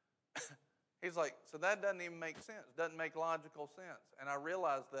 He's like, so that doesn't even make sense. Doesn't make logical sense. And I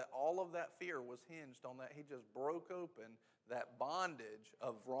realized that all of that fear was hinged on that. He just broke open that bondage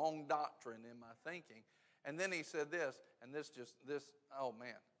of wrong doctrine in my thinking. And then he said this, and this, oh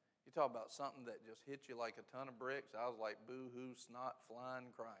man. You talk about something that just hit you like a ton of bricks. I was like boo-hoo, snot, flying,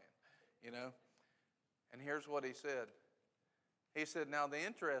 crying, you know. And here's what he said. He said, now the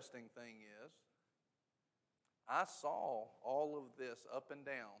interesting thing is, I saw all of this up and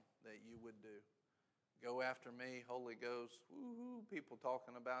down that you would do. Go after me, Holy Ghost, woo-hoo, people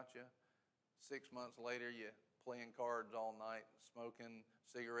talking about you. 6 months later, you playing cards all night, smoking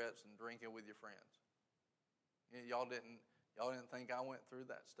cigarettes and drinking with your friends. Y'all didn't think I went through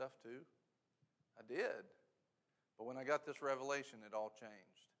that stuff too? I did. But when I got this revelation, it all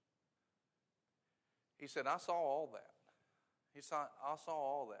changed. He said, I saw all that. I saw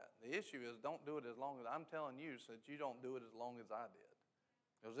all that. The issue is don't do it as long as, I'm telling you, so that you don't do it as long as I did.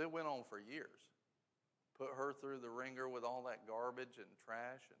 Because it went on for years. Put her through the ringer with all that garbage and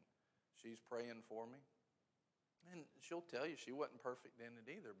trash, and she's praying for me. And she'll tell you she wasn't perfect in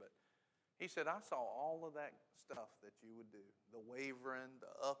it either, but he said, I saw all of that stuff that you would do, the wavering,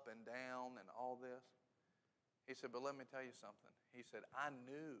 the up and down, and all this. He said, but let me tell you something. He said, I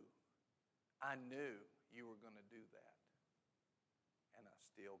knew you were going to do that, and I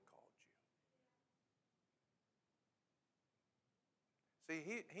still called you. See,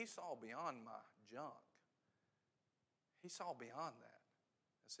 he saw beyond my junk. He saw beyond that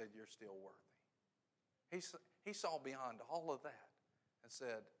and said, you're still worthy. He saw beyond all of that and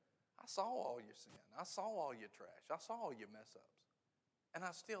said, I saw all your sin. I saw all your trash. I saw all your mess-ups. And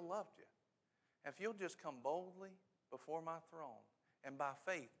I still loved you. If you'll just come boldly before my throne and by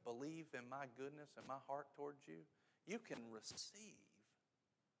faith believe in my goodness and my heart towards you, you can receive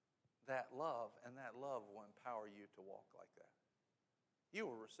that love, and that love will empower you to walk like that. You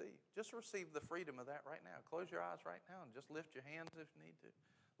will receive. Just receive the freedom of that right now. Close your eyes right now and just lift your hands if you need to.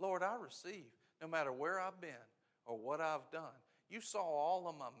 Lord, I receive no matter where I've been or what I've done. You saw all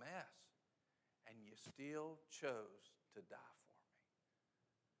of my mess, and you still chose to die for me.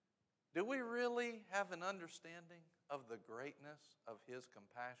 Do we really have an understanding of the greatness of his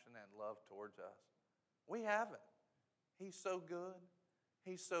compassion and love towards us? We haven't. He's so good.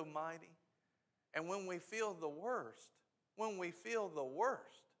 He's so mighty. And when we feel the worst,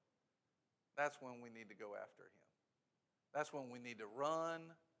 that's when we need to go after him. That's when we need to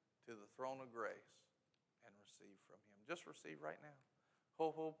run to the throne of grace and receive from him. Just receive right now.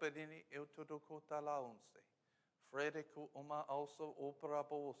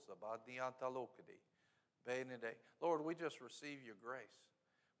 Lord, we just receive your grace.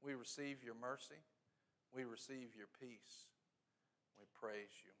 We receive your mercy. We receive your peace. We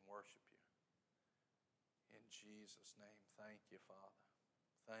praise you and worship you. In Jesus' name, thank you, Father.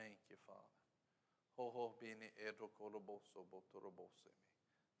 Thank you, Father.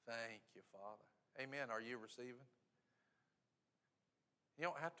 Thank you, Father. Amen. Are you receiving? You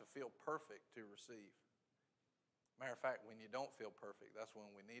don't have to feel perfect to receive. Matter of fact, when you don't feel perfect, that's when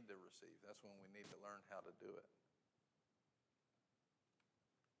we need to receive. That's when we need to learn how to do it.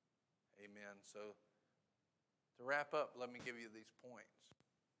 Amen. So, to To wrap up, let me give you these points.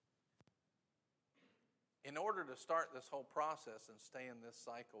 In order to start this whole process and stay in this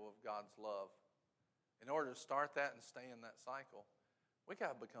cycle of God's love, in order to start that and stay in that cycle, we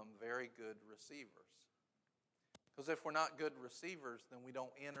got to become very good receivers. Because if we're not good receivers, then we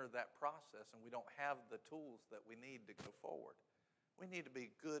don't enter that process and we don't have the tools that we need to go forward. We need to be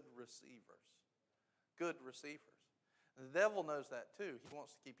good receivers. Good receivers. And the devil knows that too. He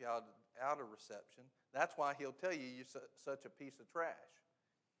wants to keep you out of reception. That's why he'll tell you you're such a piece of trash.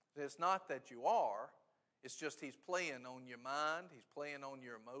 It's not that you are. It's just he's playing on your mind. He's playing on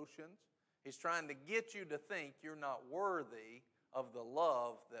your emotions. He's trying to get you to think you're not worthy of the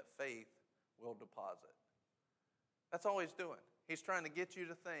love that faith will deposit. That's all he's doing. He's trying to get you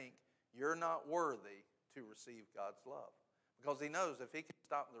to think you're not worthy to receive God's love. Because he knows if he can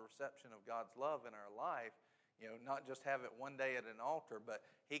stop the reception of God's love in our life, not just have it one day at an altar, but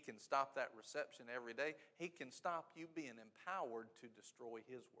he can stop that reception every day. He can stop you being empowered to destroy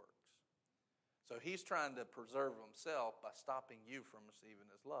his works. So he's trying to preserve himself by stopping you from receiving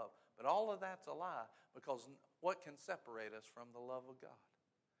his love. But all of that's a lie, because what can separate us from the love of God?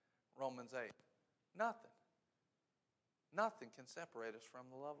 Romans 8. Nothing. Nothing can separate us from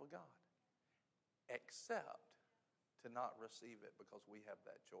the love of God, except to not receive it, because we have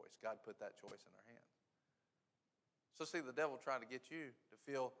that choice. God put that choice in our hands. So see, the devil tried to get you to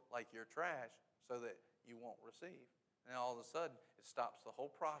feel like you're trash so that you won't receive. And all of a sudden, it stops the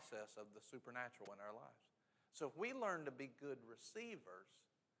whole process of the supernatural in our lives. So if we learn to be good receivers,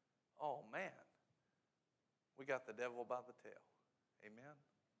 oh man, we got the devil by the tail. Amen?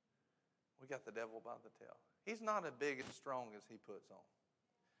 We got the devil by the tail. He's not as big and strong as he puts on.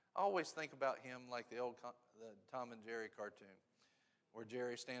 I always think about him like the Tom and Jerry cartoon, where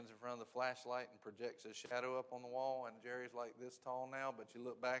Jerry stands in front of the flashlight and projects his shadow up on the wall, and Jerry's like this tall now, but you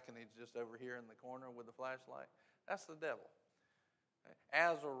look back and he's just over here in the corner with the flashlight. That's the devil.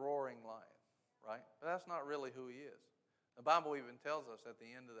 As a roaring lion, right? But that's not really who he is. The Bible even tells us at the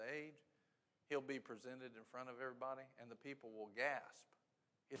end of the age, he'll be presented in front of everybody, and the people will gasp.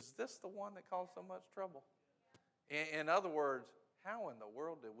 Is this the one that caused so much trouble? In other words, how in the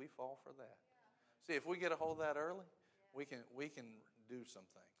world did we fall for that? See, if we get a hold of that early, we can do some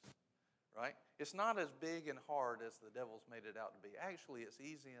things, right? It's not as big and hard as the devil's made it out to be. Actually, it's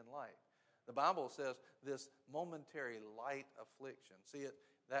easy and light. The Bible says this momentary light affliction. See,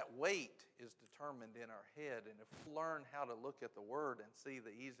 that weight is determined in our head, and if we learn how to look at the Word and see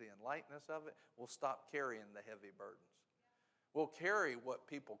the easy and lightness of it, we'll stop carrying the heavy burdens. We'll carry what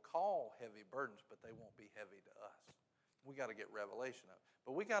people call heavy burdens, but they won't be heavy to us. We got to get revelation of it.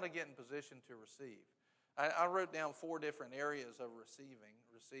 But we got to get in position to receive. I wrote down 4 different areas of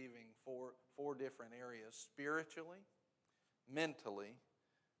receiving four different areas: spiritually, mentally,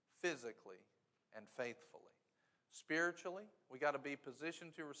 physically, and faithfully. Spiritually, we got to be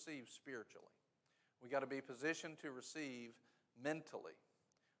positioned to receive spiritually. We got to be positioned to receive mentally.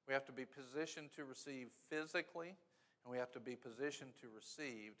 We have to be positioned to receive physically, and we have to be positioned to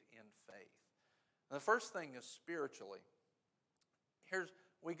receive in faith. And the first thing is spiritually.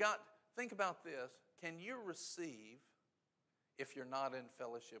 Think about this. Can you receive if you're not in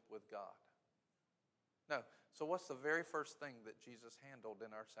fellowship with God? No. So what's the very first thing that Jesus handled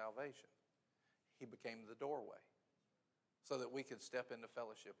in our salvation? He became the doorway so that we could step into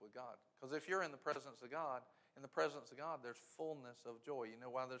fellowship with God. Because if you're in the presence of God, there's fullness of joy. You know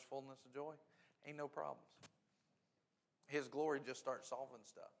why there's fullness of joy? Ain't no problems. His glory just starts solving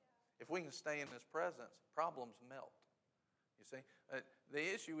stuff. If we can stay in His presence, problems melt. You see?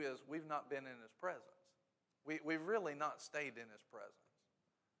 The issue is we've not been in His presence. We've really not stayed in His presence.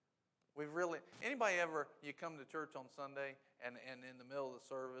 Anybody ever, you come to church on Sunday and in the middle of the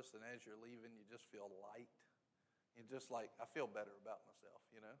service and as you're leaving, you just feel light? You're just like, I feel better about myself,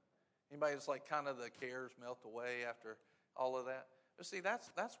 you know? Anybody just like kind of the cares melt away after all of that? But see,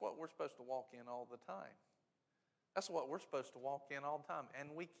 that's what we're supposed to walk in all the time. That's what we're supposed to walk in all the time.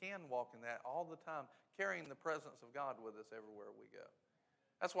 And we can walk in that all the time, carrying the presence of God with us everywhere we go.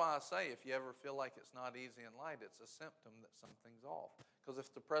 That's why I say if you ever feel like it's not easy and light, it's a symptom that something's off. Because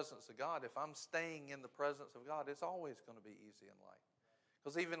if the presence of God, if I'm staying in the presence of God, it's always going to be easy and light.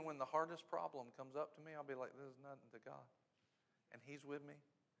 Because even when the hardest problem comes up to me, I'll be like, this is nothing to God. And He's with me.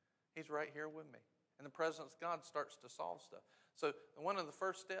 He's right here with me. And the presence of God starts to solve stuff. So one of the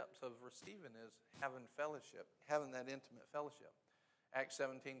first steps of receiving is having fellowship, having that intimate fellowship. Acts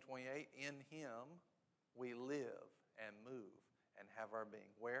 17:28, in Him we live and move and have our being.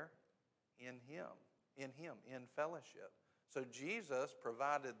 Where? In Him, in fellowship. So Jesus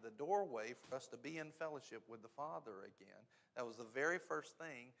provided the doorway for us to be in fellowship with the Father again. That was the very first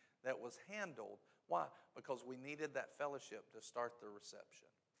thing that was handled Why? Because we needed that fellowship to start the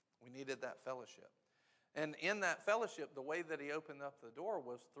reception. We needed that fellowship. And in that fellowship, the way that he opened up the door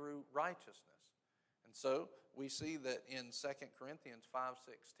was through righteousness. And so we see that in 2 Corinthians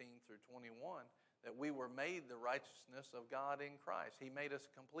 5:16 through 21, that we were made the righteousness of God in Christ. He made us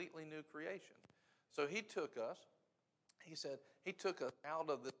a completely new creation. So he took us, he said, he took us out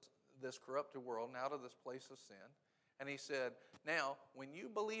of this corrupted world and out of this place of sin. And he said, now, when you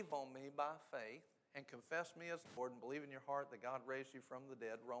believe on me by faith and confess me as Lord and believe in your heart that God raised you from the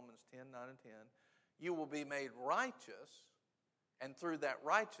dead, Romans 10:9 and 10, you will be made righteous, and through that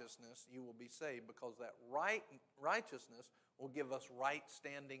righteousness you will be saved, because that righteousness will give us right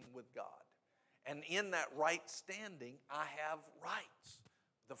standing with God. And in that right standing, I have rights.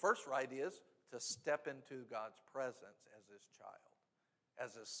 The first right is to step into God's presence as his child,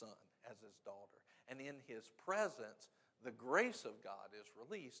 as his son, as his daughter. And in his presence, the grace of God is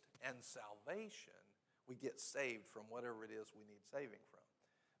released, and salvation, we get saved from whatever it is we need saving from.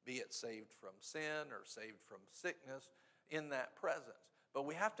 Be it saved from sin or saved from sickness, in that presence. But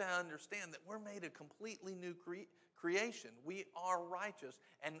we have to understand that we're made a completely new creation. We are righteous.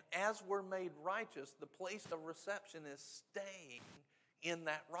 And as we're made righteous, the place of reception is staying in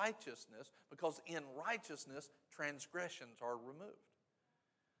that righteousness, because in righteousness, transgressions are removed.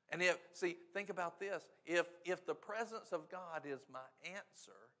 And think about this. If the presence of God is my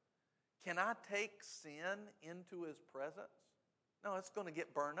answer, can I take sin into his presence? No, it's going to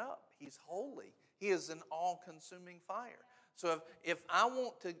get burned up. He's holy. He is an all-consuming fire. So if I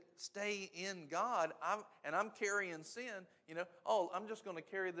want to stay in God, and I'm carrying sin, I'm just going to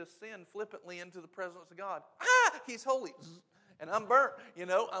carry this sin flippantly into the presence of God. He's holy. And I'm burnt.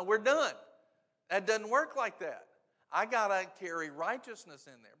 We're done. That doesn't work like that. I got to carry righteousness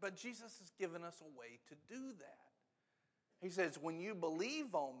in there. But Jesus has given us a way to do that. He says, when you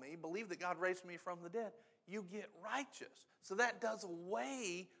believe on me, believe that God raised me from the dead, you get righteous. So that does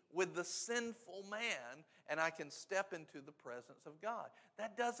away with the sinful man, and I can step into the presence of God.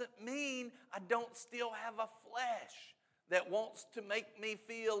 That doesn't mean I don't still have a flesh that wants to make me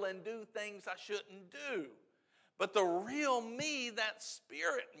feel and do things I shouldn't do. But the real me, that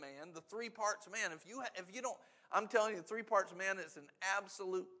spirit man, the three parts man, if you don't, I'm telling you, the three parts man is an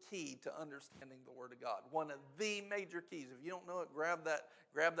absolute key to understanding the Word of God. One of the major keys. If you don't know it, grab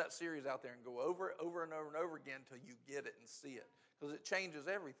that series out there and go over it over and over and over again until you get it and see it, because it changes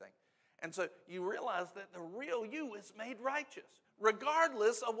everything. And so you realize that the real you is made righteous,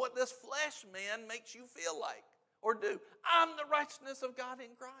 regardless of what this flesh man makes you feel like or do. I'm the righteousness of God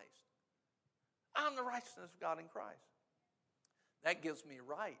in Christ. I'm the righteousness of God in Christ. That gives me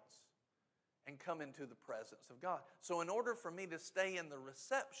rights and come into the presence of God. So in order for me to stay in the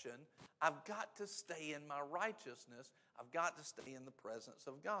reception, I've got to stay in my righteousness. I've got to stay in the presence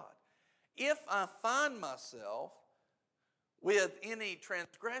of God. If I find myself with any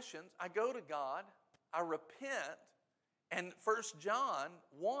transgressions, I go to God, I repent, and 1 John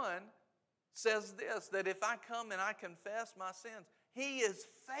 1 says this, that if I come and I confess my sins, he is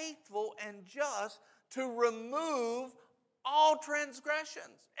faithful and just to remove all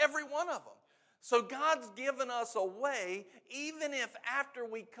transgressions, every one of them. So God's given us a way, even if after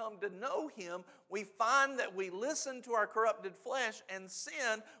we come to know him, we find that we listen to our corrupted flesh and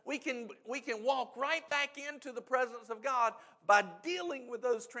sin, we can walk right back into the presence of God by dealing with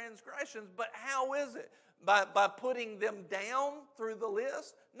those transgressions. But how is it? By putting them down through the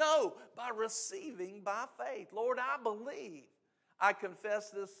list? No, by receiving by faith. Lord, I believe. I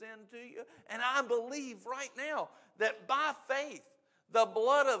confess this sin to you, and I believe right now that by faith, the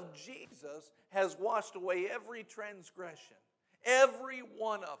blood of Jesus has washed away every transgression, every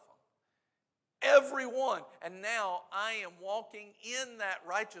one of them, every one. And now I am walking in that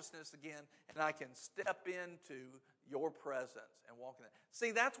righteousness again, and I can step into your presence and walk in that.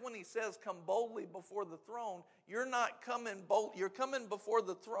 See, that's when he says, come boldly before the throne. You're not coming bold. You're coming before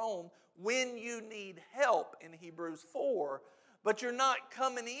the throne when you need help in Hebrews 4. But you're not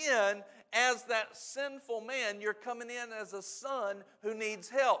coming in as that sinful man. You're coming in as a son who needs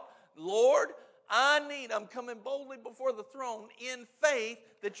help. Lord, I'm coming boldly before the throne in faith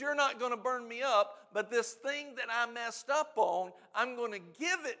that you're not going to burn me up, but this thing that I messed up on, I'm going to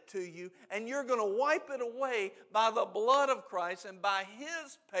give it to you, and you're going to wipe it away by the blood of Christ and by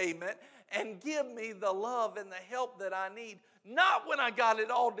his payment, and give me the love and the help that I need. Not when I got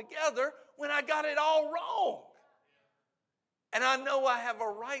it all together, when I got it all wrong. And I know I have a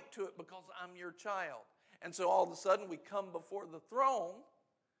right to it because I'm your child. And so all of a sudden we come before the throne,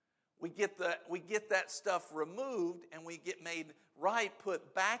 we get that stuff removed, and we get made right,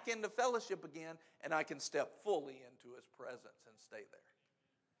 put back into fellowship again, and I can step fully into his presence and stay there.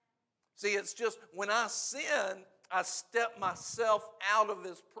 See, it's just when I sin, I step myself out of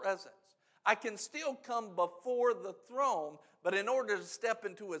His presence. I can still come before the throne, but in order to step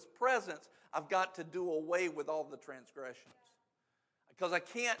into His presence, I've got to do away with all the transgressions. Because I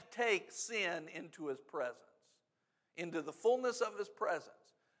can't take sin into His presence, into the fullness of His presence.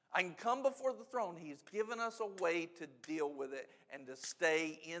 I can come before the throne. He's given us a way to deal with it and to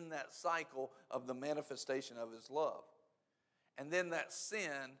stay in that cycle of the manifestation of His love. And then that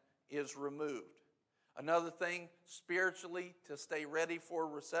sin is removed. Another thing, spiritually, to stay ready for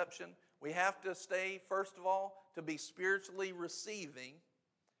reception, we have to stay, first of all, to be spiritually receiving,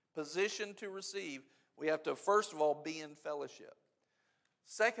 positioned to receive. We have to, first of all, be in fellowship.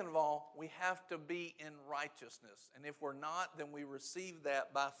 Second of all, we have to be in righteousness. And if we're not, then we receive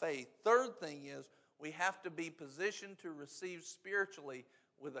that by faith. Third thing is, we have to be positioned to receive spiritually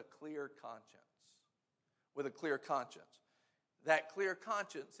with a clear conscience. With a clear conscience. That clear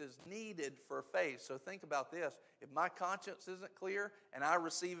conscience is needed for faith. So think about this. If my conscience isn't clear and I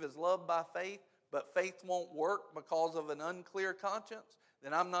receive His love by faith, but faith won't work because of an unclear conscience,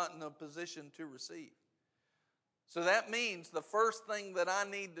 then I'm not in a position to receive. So that means the first thing that I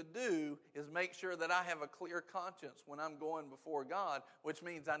need to do is make sure that I have a clear conscience when I'm going before God, which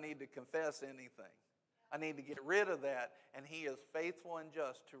means I need to confess anything. I need to get rid of that, and He is faithful and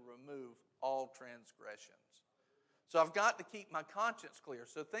just to remove all transgressions. So I've got to keep my conscience clear.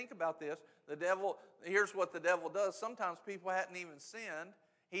 So think about this. Here's what the devil does. Sometimes people hadn't even sinned.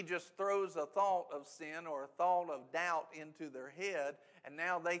 He just throws a thought of sin or a thought of doubt into their head, and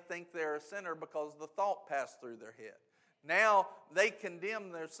now they think they're a sinner because the thought passed through their head. Now they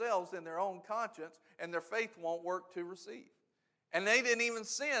condemn themselves in their own conscience, and their faith won't work to receive. And they didn't even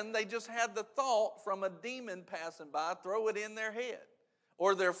sin. They just had the thought from a demon passing by, throw it in their head.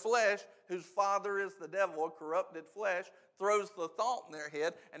 Or their flesh, whose father is the devil, a corrupted flesh, throws the thought in their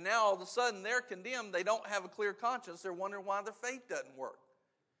head, and now all of a sudden they're condemned. They don't have a clear conscience. They're wondering why their faith doesn't work.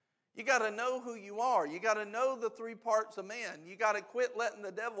 You got to know who you are. You got to know the three parts of man. You got to quit letting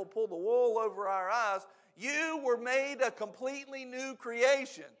the devil pull the wool over our eyes. You were made a completely new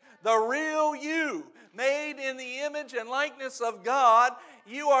creation. The real you, made in the image and likeness of God.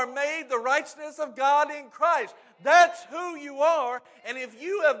 You are made the righteousness of God in Christ. That's who you are. And if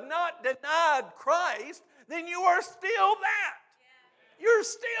you have not denied Christ, then you are still that. You're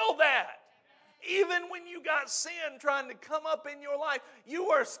still that. Even when you got sin trying to come up in your life, you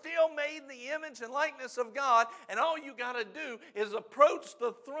are still made in the image and likeness of God, and all you got to do is approach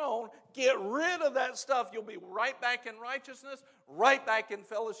the throne, get rid of that stuff. You'll be right back in righteousness, right back in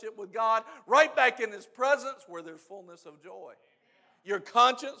fellowship with God, right back in His presence where there's fullness of joy. Your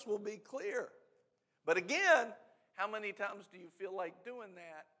conscience will be clear. But again, how many times do you feel like doing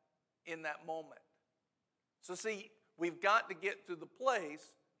that in that moment? So see, we've got to get to the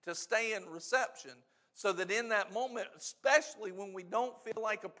place to stay in reception so that in that moment, especially when we don't feel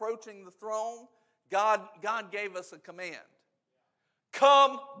like approaching the throne, God gave us a command.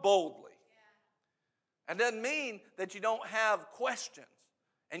 Come boldly. It doesn't mean that you don't have questions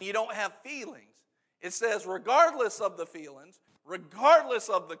and you don't have feelings. It says regardless of the feelings, regardless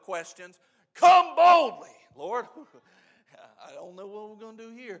of the questions, come boldly. Lord, I don't know what we're going to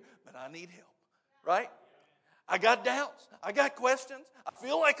do here, but I need help. Right? I got doubts. I got questions. I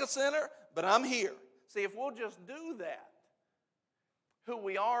feel like a sinner, but I'm here. See, if we'll just do that, who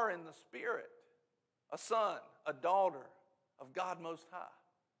we are in the Spirit, a son, a daughter of God Most High.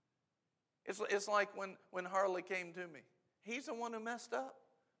 It's like when Harley came to me. He's the one who messed up.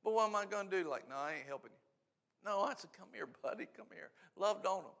 But what am I going to do? Like, no, I ain't helping you. No, I said, come here, buddy, come here. Loved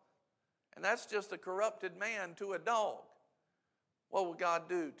on him. And that's just a corrupted man to a dog. What will God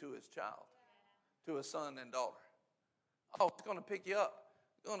do to His child? To a son and daughter? Oh, it's going to pick you up.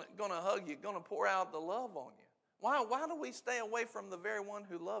 Going to hug you. Going to pour out the love on you. Why do we stay away from the very one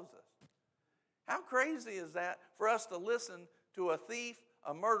who loves us? How crazy is that for us to listen to a thief,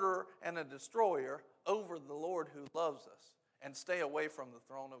 a murderer, and a destroyer over the Lord who loves us and stay away from the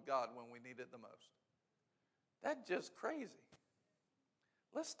throne of God when we need it the most? That's just crazy.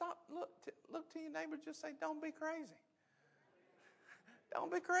 Let's stop. Look to your neighbor. Just say, don't be crazy.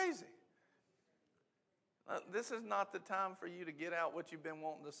 Don't be crazy. This is not the time for you to get out what you've been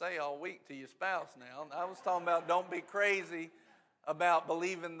wanting to say all week to your spouse now. I was talking about don't be crazy about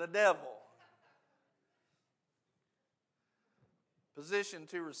believing the devil. Position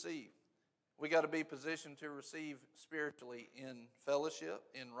to receive. We got to be positioned to receive spiritually in fellowship,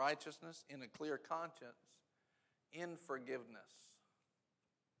 in righteousness, in a clear conscience, in forgiveness.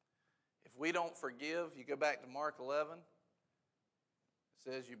 If we don't forgive, you go back to Mark 11. It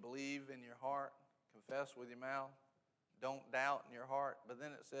says you believe in your heart, confess with your mouth, Don't doubt in your heart. But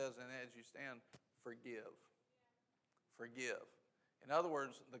then it says, and as you stand, forgive. Forgive. In other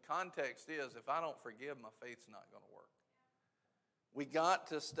words, the context is, if I don't forgive, my faith's not going to work. We got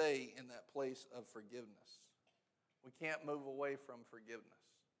to stay in that place of forgiveness. We can't move away from forgiveness.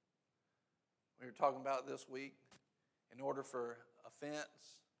 We were talking about this week, in order for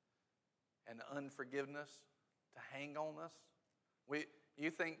offense and unforgiveness to hang on us, you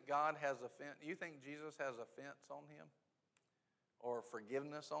think God has offense? You think Jesus has offense on him or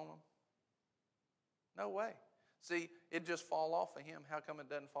forgiveness on him? No way. See, it just fall off of him. How come it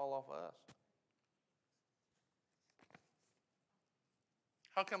doesn't fall off of us?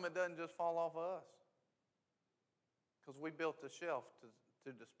 How come it doesn't just fall off of us? Because we built a shelf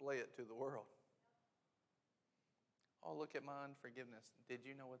to display it to the world. Oh, look at my unforgiveness. Did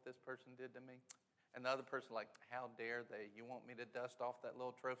you know what this person did to me? And the other person like, how dare they? You want me to dust off that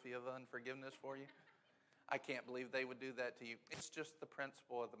little trophy of unforgiveness for you? I can't believe they would do that to you. It's just the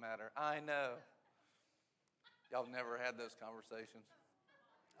principle of the matter. I know. Y'all have never had those conversations.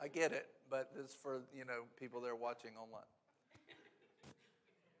 I get it, but this is for, people that are watching online.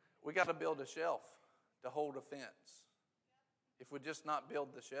 We got to build a shelf to hold offense. If we just not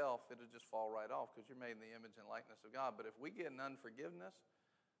build the shelf, it'll just fall right off because you're made in the image and likeness of God. But if we get in unforgiveness,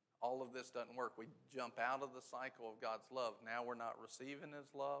 all of this doesn't work. We jump out of the cycle of God's love. Now we're not receiving his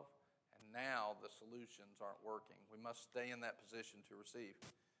love, and now the solutions aren't working. We must stay in that position to receive.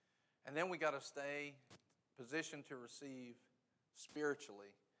 And then we got to stay positioned to receive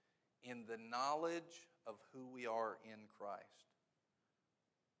spiritually in the knowledge of who we are in Christ.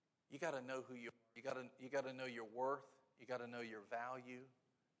 You got to know who you are. You got to know your worth. You got to know your value.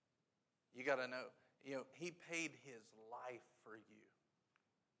 You got to know, he paid his life for you.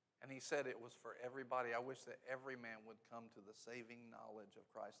 And he said it was for everybody. I wish that every man would come to the saving knowledge of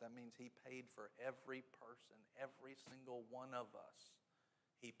Christ. That means he paid for every person, every single one of us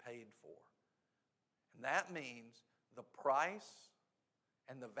he paid for. And that means the price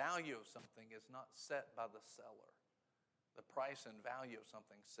and the value of something is not set by the seller. The price and value of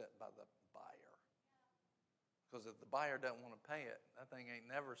something is set by the buyer. Because if the buyer doesn't want to pay it, that thing ain't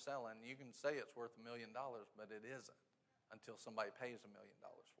never selling. You can say it's worth $1 million, but it isn't until somebody pays $1 million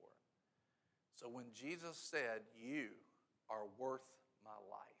for it. So when Jesus said, you are worth my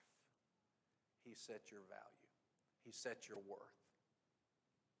life, he set your value. He set your worth.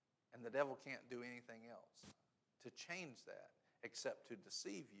 And the devil can't do anything else to change that except to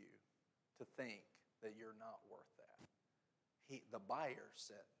deceive you to think that you're not worth that. The buyer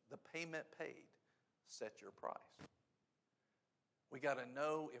set, the payment paid, set your price. We got to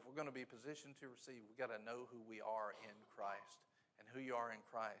know, if we're going to be positioned to receive, we got to know who we are in Christ. And who you are in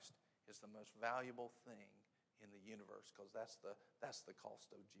Christ is the most valuable thing in the universe, because that's the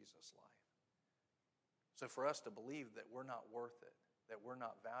cost of Jesus' life. So for us to believe that we're not worth it, that we're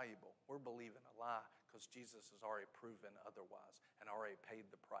not valuable, we're believing a lie, because Jesus has already proven otherwise and already paid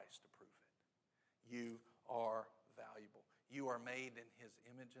the price to prove it. You are valuable. You are made in his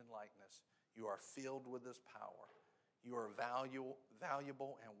image and likeness. You are filled with his power. You are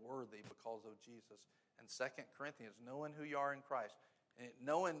valuable and worthy because of Jesus. And 2 Corinthians, knowing who you are in Christ, and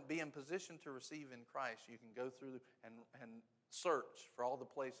being positioned to receive in Christ, you can go through and search for all the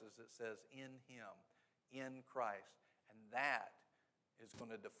places that says in him, in Christ. And that is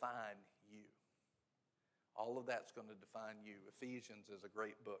going to define you. All of that's going to define you. Ephesians is a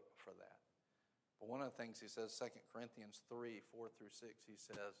great book for that. But one of the things he says, 2 Corinthians 3, 4 through 6, he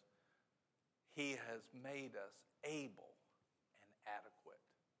says, he has made us able and adequate.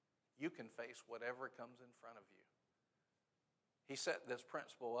 You can face whatever comes in front of you. He set this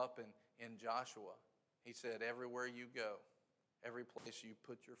principle up in Joshua. He said, everywhere you go, every place you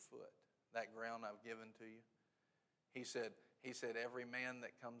put your foot, that ground I've given to you. He said, every man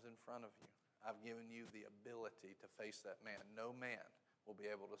that comes in front of you, I've given you the ability to face that man. No man will be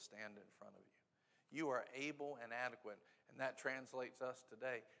able to stand in front of you. You are able and adequate, and that translates us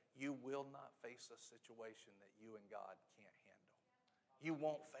today. You will not face a situation that you and God can't handle. You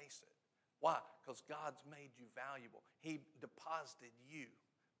won't face it. Why? Because God's made you valuable. He deposited you,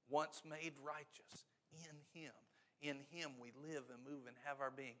 once made righteous, in him. In him we live and move and have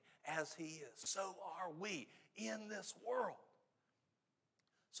our being. As he is, so are we in this world.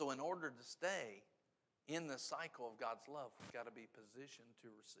 So in order to stay in the cycle of God's love, we've got to be positioned to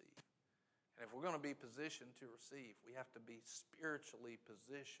receive. And if we're going to be positioned to receive, we have to be spiritually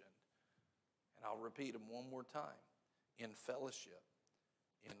positioned. And I'll repeat them one more time. In fellowship,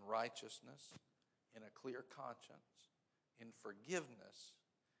 in righteousness, in a clear conscience, in forgiveness,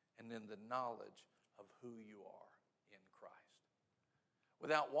 and in the knowledge of who you are in Christ.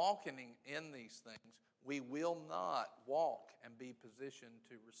 Without walking in these things, we will not walk and be positioned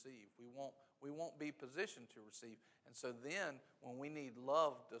to receive. We won't be positioned to receive. And so then when we need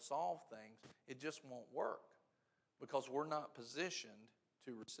love to solve things, it just won't work because we're not positioned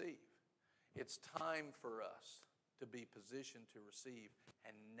to receive. It's time for us to be positioned to receive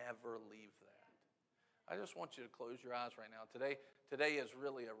and never leave that. I just want you to close your eyes right now. Today is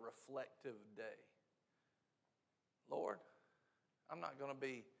really a reflective day. Lord, I'm not going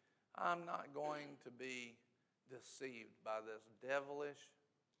to be deceived by this devilish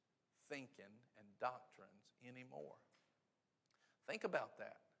thinking and doctrines anymore. Think about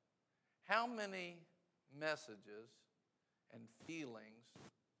that. How many messages and feelings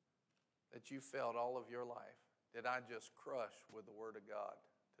that you felt all of your life did I just crush with the Word of God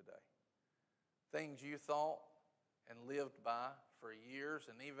today? Things you thought and lived by for years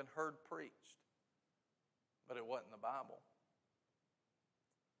and even heard preached, but it wasn't the Bible.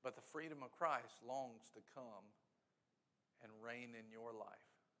 But the freedom of Christ longs to come and reign in your life.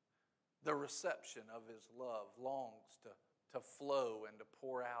 The reception of His love longs to flow and to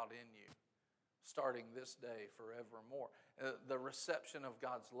pour out in you, starting this day forevermore. The reception of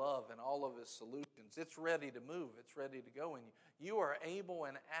God's love and all of His solutions, it's ready to move. It's ready to go in you. You are able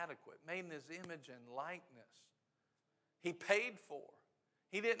and adequate, made in His image and likeness. He paid for.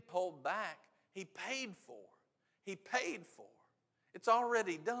 He didn't hold back. He paid for. He paid for. It's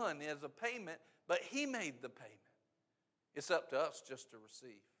already done as a payment, but He made the payment. It's up to us just to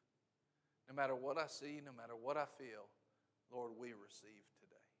receive. No matter what I see, no matter what I feel, Lord, we receive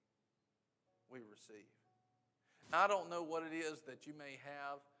today. We receive. Now, I don't know what it is that you may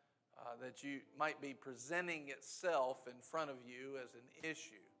have, that you might be presenting itself in front of you as an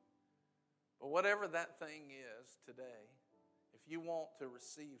issue. But whatever that thing is today, if you want to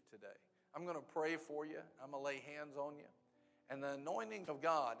receive today, I'm going to pray for you. I'm going to lay hands on you. And the anointing of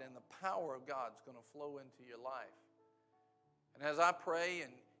God and the power of God is going to flow into your life. And as I pray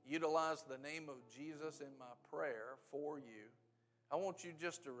and utilize the name of Jesus in my prayer for you, I want you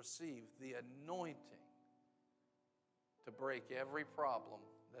just to receive the anointing to break every problem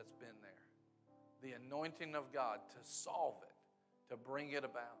that's been there. The anointing of God to solve it, to bring it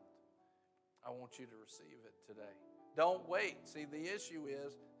about. I want you to receive it today. Don't wait. See, the issue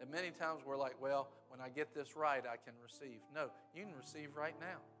is that many times we're like, well, when I get this right, I can receive. No, you can receive right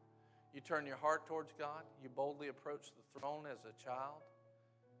now. You turn your heart towards God. You boldly approach the throne as a child.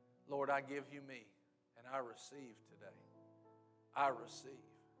 Lord, I give you me, and I receive today. I receive.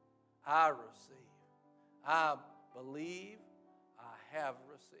 I receive. I believe I have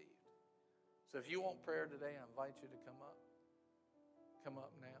received. So if you want prayer today, I invite you to come up. Come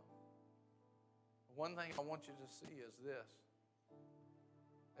up now. One thing I want you to see is this.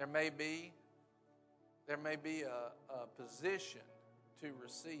 There may be a position to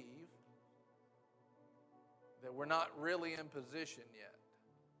receive that we're not really in position yet.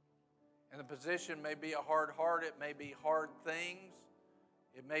 And the position may be a hard heart. It may be hard things.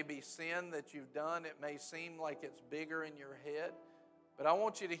 It may be sin that you've done. It may seem like it's bigger in your head. But I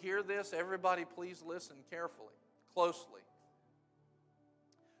want you to hear this. Everybody, please listen carefully, closely.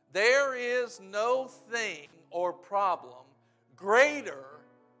 There is no thing or problem greater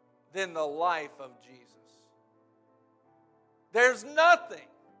than the life of Jesus. There's nothing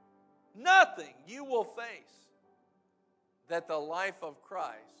you will face that the life of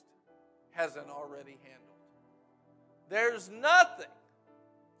Christ hasn't already handled. There's nothing.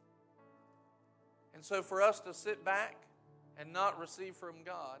 And so for us to sit back and not receive from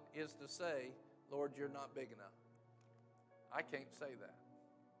God is to say, Lord, you're not big enough. I can't say that.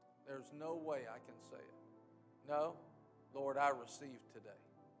 There's no way I can say it. No, Lord, I receive today.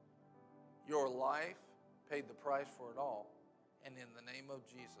 Your life paid the price for it all. And in the name of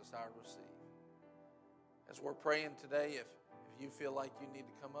Jesus, I receive. As we're praying today, if you feel like you need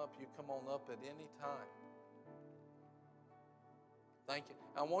to come up, you come on up at any time. Thank you.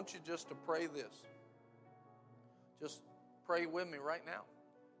 I want you just to pray this. Just pray with me right now.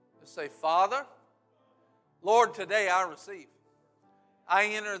 Just say, Father, Lord, today I receive. I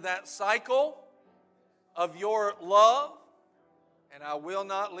enter that cycle of your love, and I will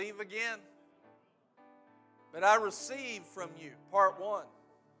not leave again. But I receive from you, part 1.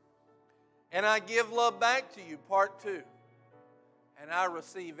 And I give love back to you, part 2. And I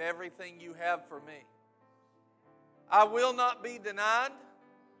receive everything you have for me. I will not be denied,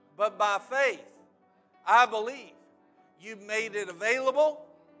 but by faith, I believe you've made it available,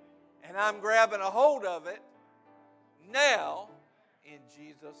 and I'm grabbing a hold of it now in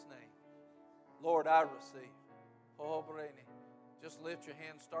Jesus' name. Lord, I receive. Just lift your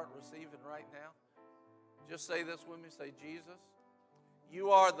hand, start receiving right now. Just say this with me. Say, Jesus,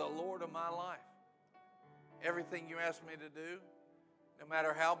 You are the Lord of my life. Everything you ask me to do, no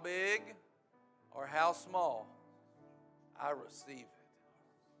matter how big or how small, I receive it.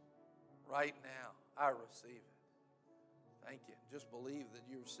 Right now, I receive it. Thank you. Just believe that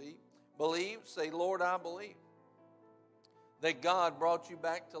you receive. Believe, say, Lord, I believe that God brought you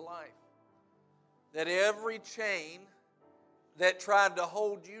back to life. That every chain that tried to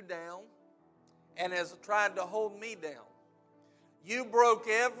hold you down and has tried to hold me down, you broke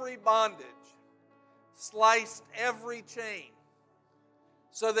every bondage, sliced every chain,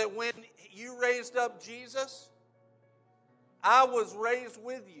 so that when you raised up Jesus, I was raised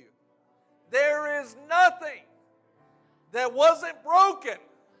with you. There is nothing that wasn't broken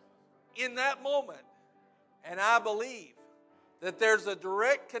in that moment. And I believe that there's a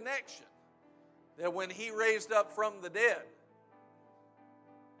direct connection that when he raised up from the dead,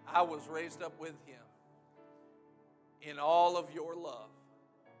 I was raised up with him in all of your love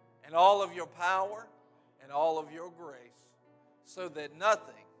and all of your power and all of your grace, so that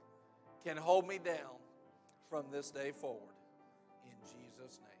nothing can hold me down from this day forward. In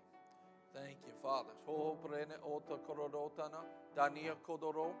Jesus' name. Thank you, Father.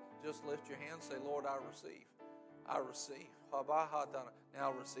 Just lift your hand, say, Lord, I receive. I receive.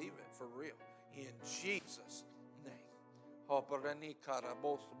 Now receive it for real. In Jesus' name.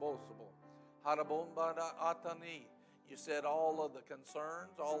 You said all of the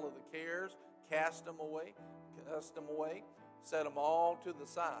concerns, all of the cares, cast them away, set them all to the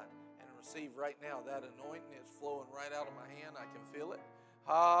side, and receive right now. That anointing is flowing right out of my hand. I can feel it.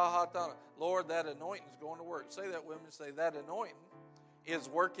 Lord, that anointing is going to work. Say that with me. Say, that anointing is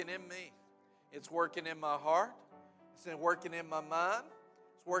working in me. It's working in my heart. It's working in my mind.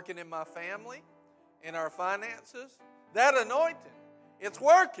 It's working in my family, in our finances. That anointing, it's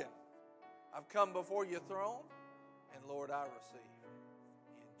working. I've come before your throne, and Lord, I receive.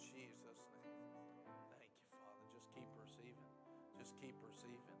 In Jesus' name. Thank you, Father. Just keep receiving. Just keep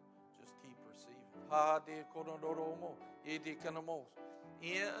receiving. Just keep receiving.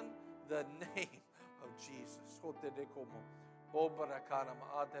 In the name of Jesus.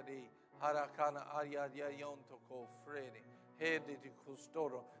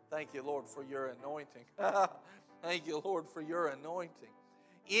 Thank you, Lord, for your anointing. Thank you, Lord, for your anointing.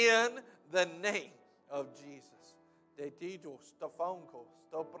 In the name of Jesus.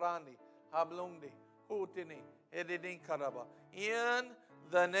 In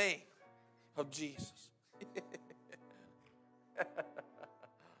the name of Jesus.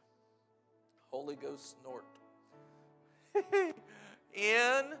 Holy Ghost snort.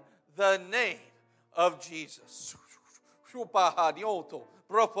 In the name of Jesus.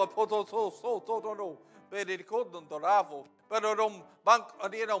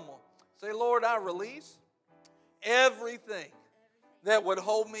 Say, Lord, I release everything that would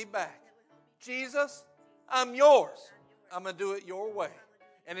hold me back. Jesus, I'm yours. I'm going to do it your way.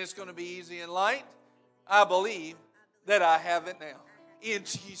 And it's going to be easy and light. I believe that I have it now. In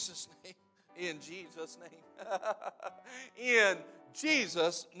Jesus' name. In Jesus' name. In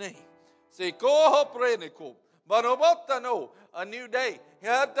Jesus' name. Say, a new day.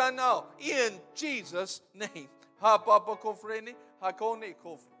 In Jesus' name.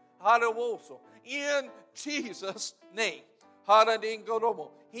 In Jesus' name.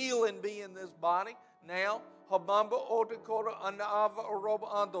 Healing be in this body now. Habamba otakora anava oroba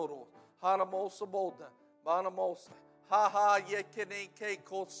andoro. Haramosa bolda. Banamosa. Ha ha yekene ke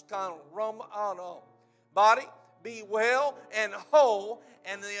koskan rum ano. Body, be well and whole,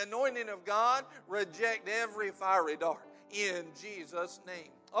 and the anointing of God reject every fiery dart. In Jesus'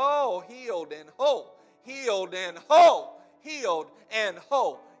 name. Oh, healed and whole. Healed and whole. Healed and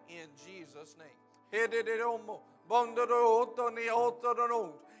whole. In Jesus' name.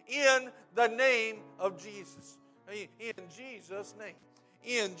 In the name of Jesus. In Jesus' name.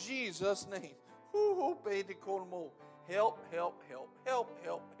 In Jesus' name. Help, help, help, help,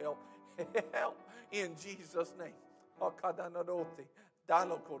 help, help, help. In Jesus' name.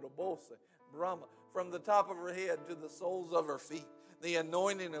 Brahma. From the top of her head to the soles of her feet. The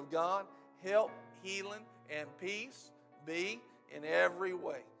anointing of God. Help, healing, and peace be in every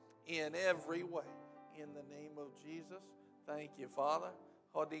way. In every way. In the name of Jesus. Thank you, Father.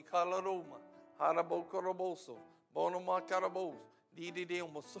 In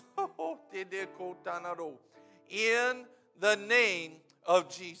the name of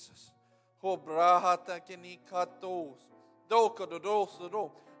Jesus.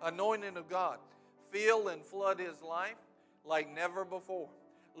 Anointing of God. Fill and flood his life like never before.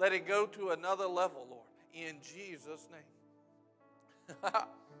 Let it go to another level, Lord. In Jesus' name.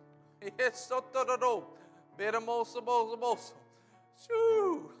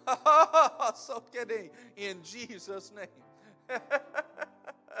 Shoo. So kidding. In Jesus' name.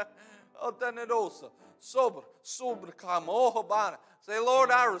 Say,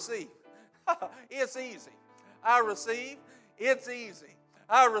 Lord, I receive. It's easy. I receive. It's easy.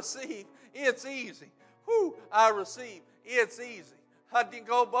 I receive. It's easy. Whoo, I receive. It's easy. You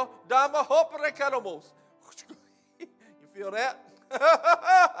feel that?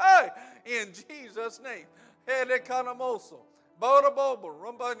 In Jesus' name.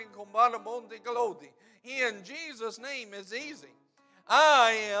 In Jesus' name is easy.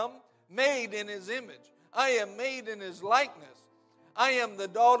 I am made in His image. I am made in His likeness. I am the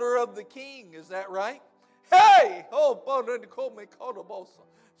daughter of the King. Is that right? Hey! Oh,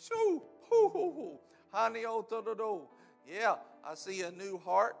 yeah, I see a new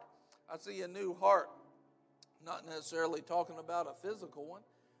heart. I see a new heart. Not necessarily talking about a physical one,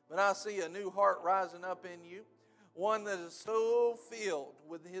 but I see a new heart rising up in you. One that is so filled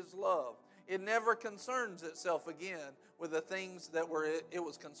with His love. It never concerns itself again with the things that it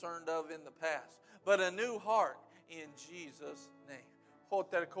was concerned of in the past. But a new heart in Jesus' name.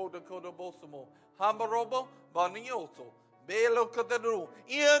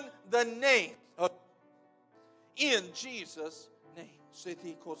 In the name of, in Jesus' name.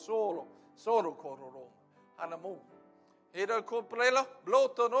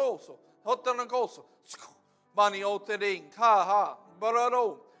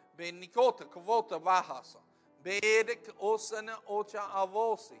 Benikota Kavota Vahasa. Bedik Osana Ocha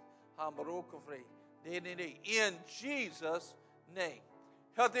Avosi. Hambarokofre. In Jesus' name.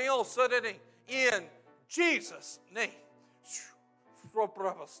 In Jesus' name.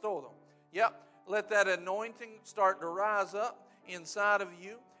 Yep. Let that anointing start to rise up inside of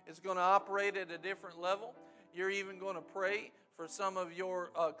you. It's going to operate at a different level. You're even going to pray for some of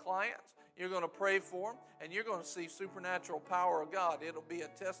your clients. You're going to pray for them, and you're going to see supernatural power of God. It'll be a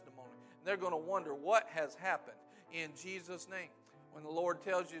testimony. And they're going to wonder what has happened in Jesus' name. When the Lord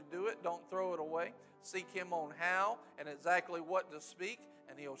tells you to do it, don't throw it away. Seek Him on how and exactly what to speak,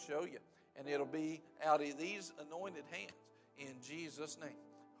 and He'll show you. And it'll be out of these anointed hands in Jesus' name.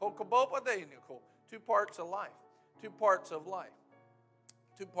 Two parts of life. Two parts of life.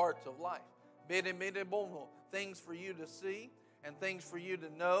 Two parts of life. Things for you to see and things for you to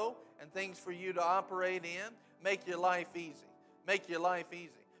know and things for you to operate in. Make your life easy. Make your life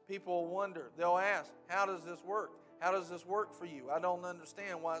easy. People will wonder. They'll ask, how does this work? How does this work for you? I don't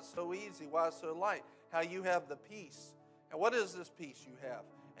understand why it's so easy, why it's so light. How you have the peace. And what is this peace you have?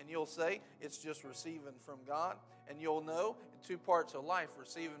 And you'll say, it's just receiving from God. And you'll know, in two parts of life,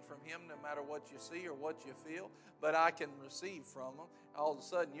 receiving from Him no matter what you see or what you feel. But I can receive from Him. All of a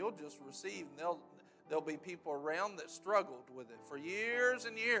sudden, you'll just receive. And there'll be people around that struggled with it for years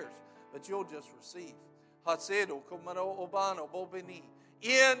and years. But you'll just receive.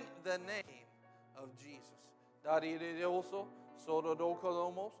 In the name of Jesus.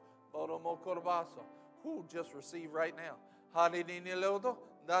 Who just receive right now.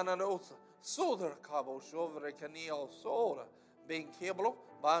 Sodra cabo shovre canio sora ben keblo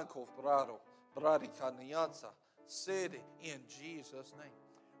banco brado bradica nianza sede in Jesus' name.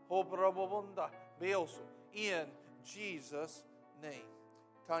 Hobrabonda beoso in Jesus' name.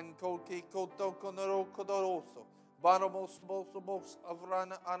 Canco que coto conoro codoroso banamos bos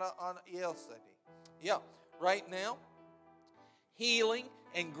avrana ana yelsedi. Yeah, right now, healing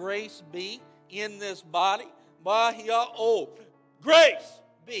and grace be in this body. Bahia o grace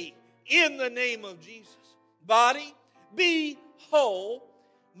be in the name of Jesus. Body, be whole.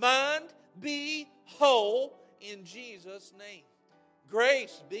 Mind, be whole in Jesus' name.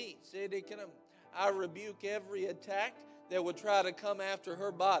 Grace be. I rebuke every attack that would try to come after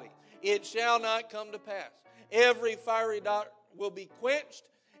her body. It shall not come to pass. Every fiery dart will be quenched.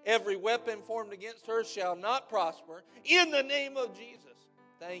 Every weapon formed against her shall not prosper. In the name of Jesus.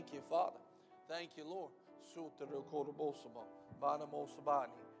 Thank you, Father. Thank you, Lord.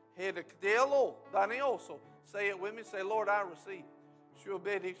 Say it with me. Say, Lord, I receive.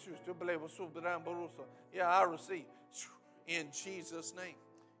 Yeah, I receive. In Jesus' name.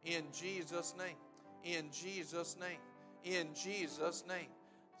 In Jesus' name. In Jesus' name. In Jesus' name.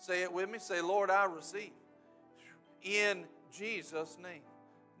 Say it with me. Say, Lord, I receive. In Jesus' name.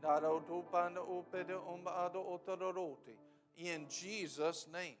 In Jesus'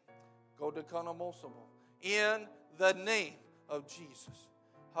 name. Go to Kanamosomo. In the name of Jesus.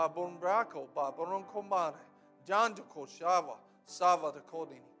 Habunbrako, Babaron Komare, Janjako Shava, Sava the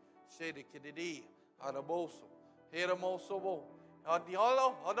Kodini, Shede Kididi, Araboso, Heramosobo,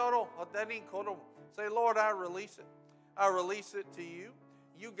 Adiolo, Adoro, Adani Kodom. Say, Lord, I release it. I release it to you.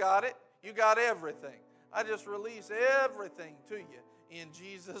 You got it. You got everything. I just release everything to you in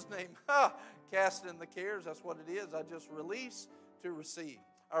Jesus' name. Casting the cares, that's what it is. I just release to receive.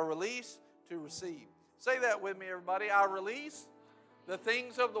 I release to receive. Say that with me, everybody. I release the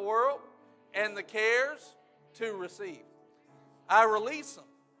things of the world and the cares to receive. I release them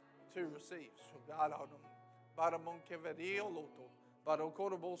to receive.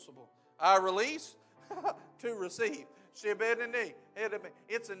 I release to receive.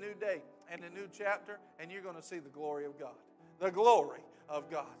 It's a new day and a new chapter, and you're going to see the glory of God. The glory of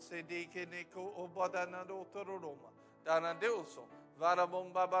God. In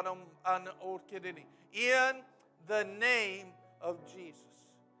the name of Jesus.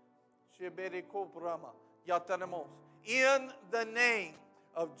 In the name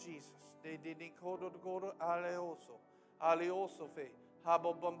of Jesus.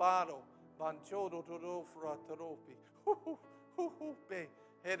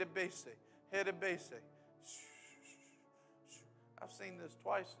 I've seen this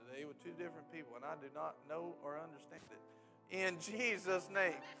twice today with two different people, and I do not know or understand it. In Jesus'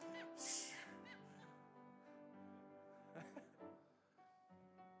 name.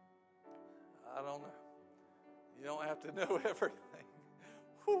 I don't know. You don't have to know everything.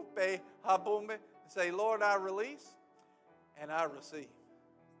 Say, Lord, I release and I receive.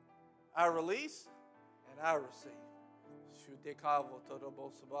 I release and I receive.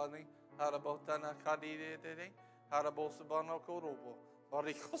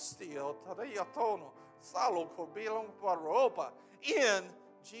 In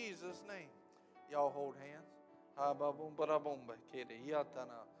Jesus' name. Y'all hold hands.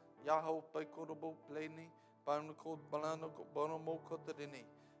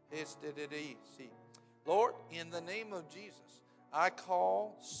 Lord, in the name of Jesus, I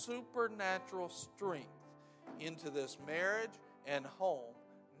call supernatural strength into this marriage and home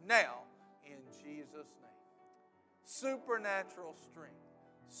now in Jesus' name. Supernatural strength.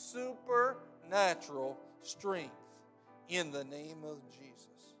 Supernatural strength in the name of Jesus.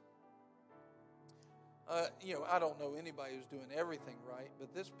 I don't know anybody who's doing everything right,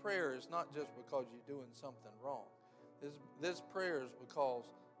 but this prayer is not just because you're doing something wrong. This prayer is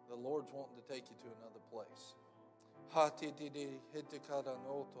because the Lord's wanting to take you to another place.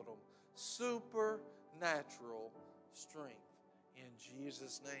 Supernatural strength in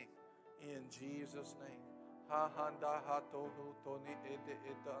Jesus' name. In Jesus' name.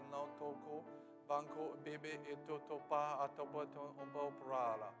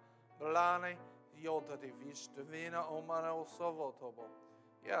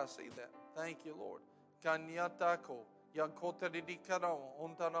 Yeah, I see that. Thank you, Lord. Kanyatako, Yankotarikaro,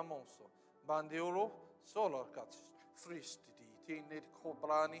 Ontanamoso, Bandiuro, Solarkats, Fristiti, Tinit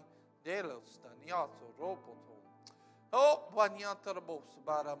Kobrani, Delos, Daniato, Ropoto. Oh, Banyatarabos,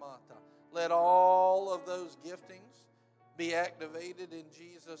 Baramata. Let all of those giftings be activated in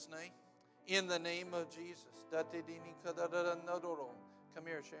Jesus' name. In the name of Jesus. Come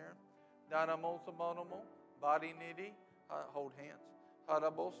here, Sharon. Danamosamonomo, body niddy, hold hands.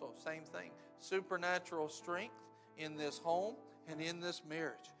 Haraboso, same thing. Supernatural strength in this home and in this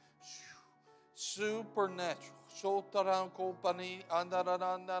marriage. Supernatural.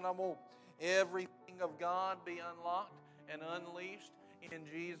 Everything of God be unlocked and unleashed in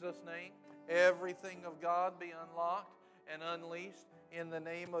Jesus' name. Everything of God be unlocked and unleashed in the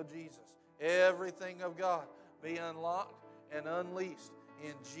name of Jesus. Everything of God be unlocked and unleashed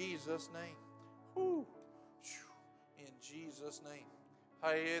in Jesus' name. Whew. In Jesus' name.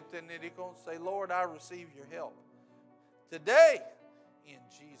 Say, Lord, I receive your help today in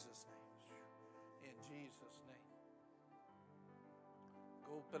Jesus' name. In Jesus' name.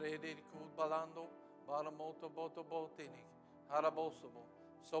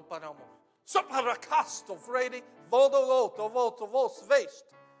 Soparakasto Fredi Vodo Voto Vos Vest.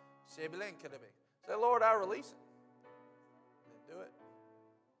 Say, Lord, I release it. Then do it.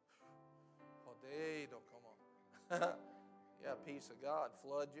 Come on. Yeah, peace of God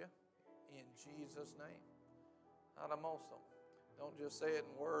flood you in Jesus' name. Adamoso. Don't just say it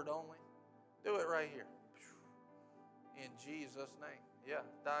in word only. Do it right here. In Jesus' name. Yeah.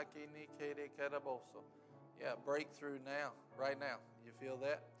 Yeah, breakthrough now. Right now. You feel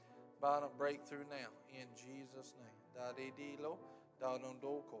that? Bottom breakthrough now. In Jesus' name. Dadidilo.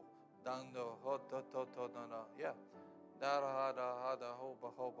 Dadondoko. Dando. Yeah. Darahada hada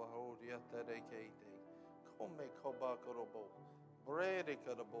hoba hoba hold yatadekate. Come koba korobo. Brede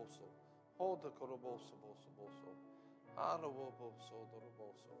karaboso. Hold the koroboso boso boso. Hanawobo so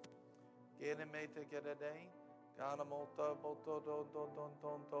doroboso. Get him to get a day. Ganamota boto don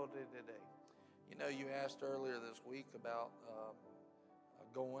today. You know, you asked earlier this week about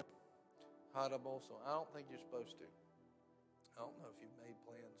going. Hadaboso. I don't think you're supposed to. I don't know if you've made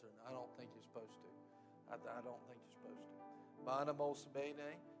plans or not. I don't think you're supposed to. I don't think you're supposed to.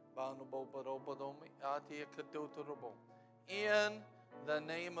 In the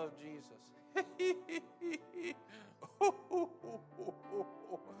name of Jesus.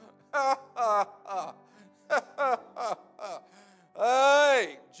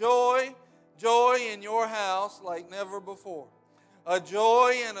 Hey, joy in your house like never before. A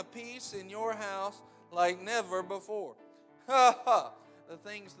joy and a peace in your house like never before. The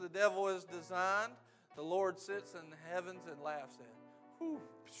things the devil has designed, the Lord sits in the heavens and laughs at.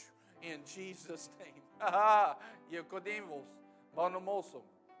 In Jesus' name. Yekodimos, bonomosom.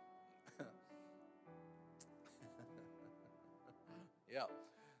 Yeah.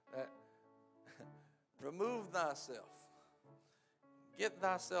 Remove thyself. Get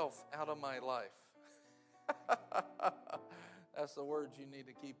thyself out of my life. That's the words you need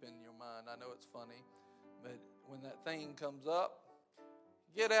to keep in your mind. I know it's funny, but when that thing comes up,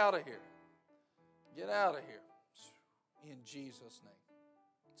 get out of here. Get out of here. In Jesus' name.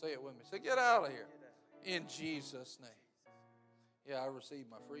 Say it with me. Say, get out of here. In Jesus' name. Yeah, I received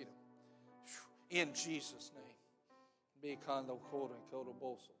my freedom. In Jesus' name. Be kando kore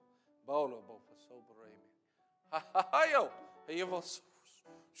koroboso. Bolo bopa sobreme. Hayo. Hayevos.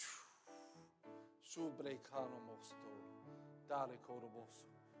 Subre kanomosto. Dale koroboso.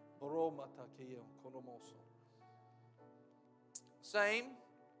 Broma takeyem koromoso. Same.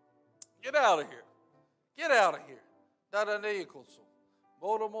 Get out of here. Get out of here. Dadaneikoso.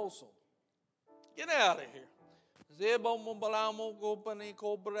 Boromoso. Get out of here. Zebo mombalamo gopani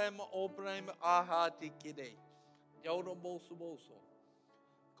kobrema obrema ahati kide. Yodo boso boso.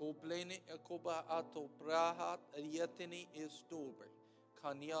 Koplene koba ato prahat rietini istobre.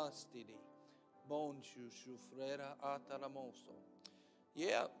 Kanyastidi. Bonshu shufrera ataramoso.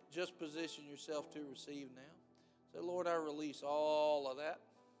 Yeah, just position yourself to receive now. Say, Lord, I release all of that.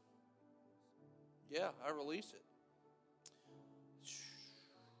 Yeah, I release it.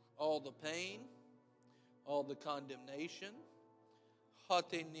 All the pain, all the condemnation,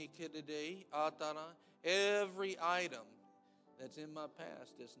 every item that's in my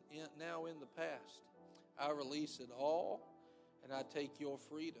past is now in the past. I release it all, and I take your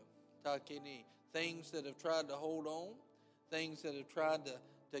freedom. Things that have tried to hold on, things that have tried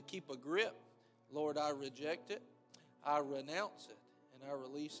to keep a grip, Lord, I reject it, I renounce it, and I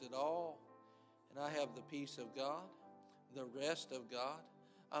release it all. And I have the peace of God, the rest of God.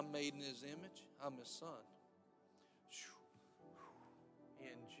 I'm made in His image. I'm His son.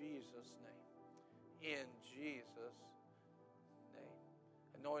 In Jesus' name. In Jesus' name.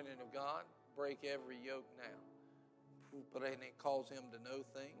 Anointing of God, break every yoke now. Cause him to know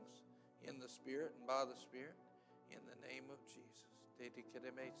things in the Spirit and by the Spirit. In the name of Jesus.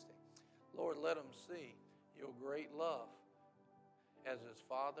 Lord, let him see your great love as his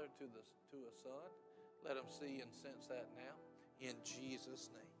father to a son. Let him see and sense that now. In Jesus'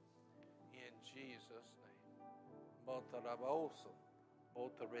 name. In Jesus' name.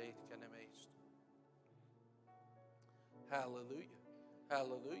 Hallelujah.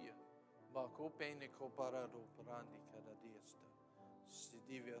 Hallelujah.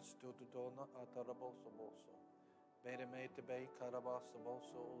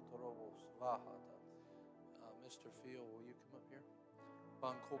 Mr. Phil, will you come up here?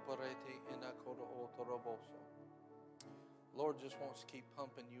 Lord just wants to keep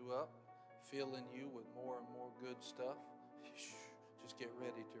pumping you up, filling you with more and more good stuff. Just get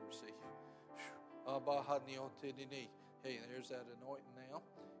ready to receive. Hey, there's that anointing now.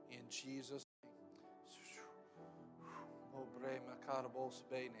 In Jesus' name.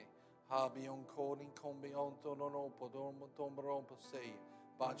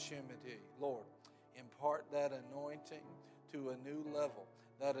 Lord, impart that anointing to a new level.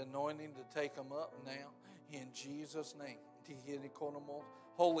 That anointing to take them up now. In Jesus' name.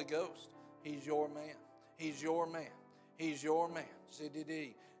 Holy Ghost, He's your man. He's your man. He's your man.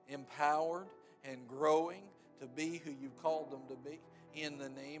 Empowered and growing to be who you've called them to be. In the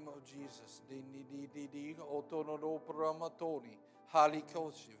name of Jesus.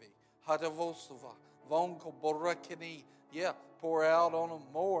 Yeah, pour out on them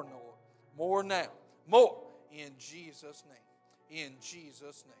more, Lord. More now. More. In Jesus' name. In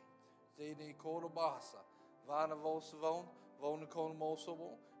Jesus' name.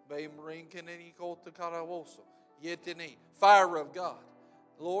 Fire of God.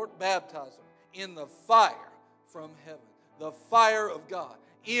 Lord, baptize them in the fire from heaven. The fire of God.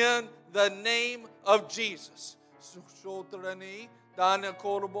 In the name of Jesus.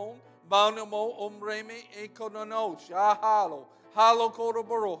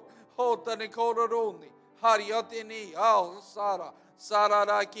 Hotani Kororoni, Hariatini, Al Sara,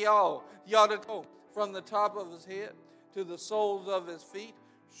 Sararakiao, Yadako, from the top of his head to the soles of his feet,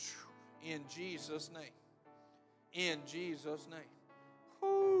 in Jesus' name. In Jesus' name.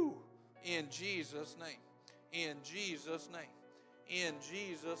 Whoo. In Jesus' name. In Jesus' name. In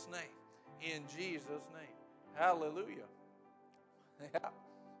Jesus' name. In Jesus' name. Hallelujah.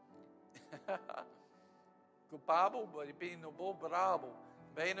 Kupabo, Baripino Bo Bravo,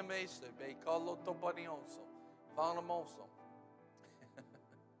 Benamese, Becolo Toparionso, Vanamoso.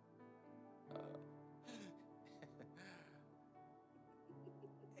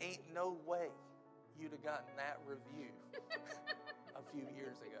 Ain't no way you'd have gotten that review a few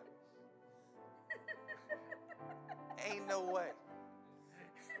years ago. Ain't no way.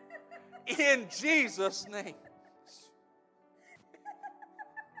 In Jesus' name.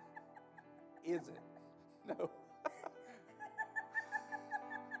 Is it? No.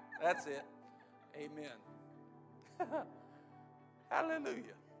 That's it. Amen.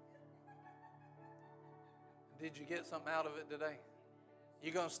 Hallelujah. Did you get something out of it today?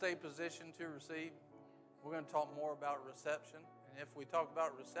 You going to stay positioned to receive? We're going to talk more about reception. And if we talk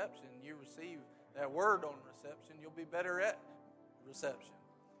about reception, you receive that word on reception, you'll be better at reception.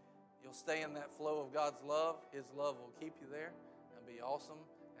 You'll stay in that flow of God's love. His love will keep you there and be awesome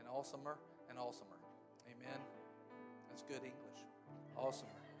and awesomer and awesomer. Amen. That's good English.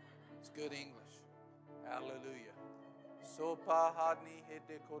 Awesomer. It's good English. Hallelujah. Sopa hadni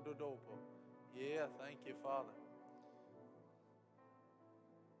hede kododopo. Yeah, thank you, Father.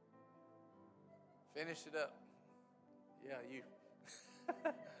 Finish it up. Yeah, you.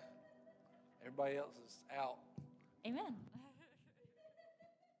 Everybody else is out. Amen.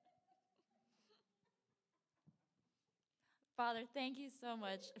 Father, thank you so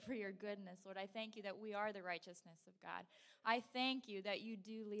much for your goodness, Lord. I thank you that we are the righteousness of God. I thank you that you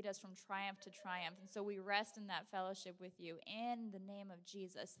do lead us from triumph to triumph, and so we rest in that fellowship with you in the name of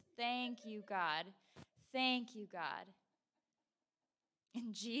Jesus. Thank you, God. Thank you, God.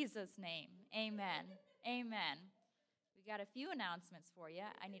 In Jesus' name, amen. Amen. We got a few announcements for you.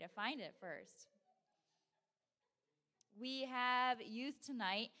 I need to find it first. We have youth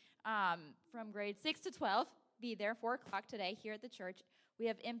tonight from grade 6 to 12. Be there 4 o'clock today here at the church. We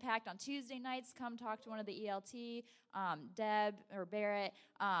have Impact on Tuesday nights. Come talk to one of the ELT, Deb or Barrett,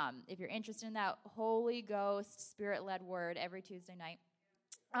 if you're interested in that Holy Ghost Spirit-led word every Tuesday night.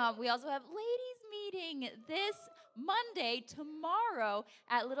 We also have ladies meeting this Monday, tomorrow,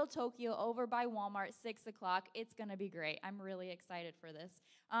 at Little Tokyo over by Walmart, 6 o'clock. It's going to be great. I'm really excited for this.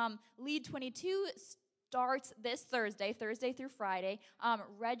 Lead 22 starts this Thursday through Friday.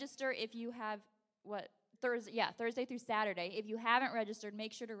 Register if you have, Thursday through Saturday. If you haven't registered,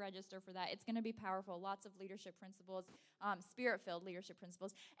 make sure to register for that. It's going to be powerful. Lots of leadership principles, Spirit-filled leadership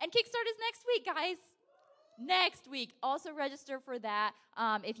principles. And Kickstart is next week, guys. Next week. Also register for that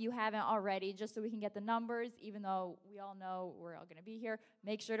if you haven't already, just so we can get the numbers, even though we all know we're all going to be here.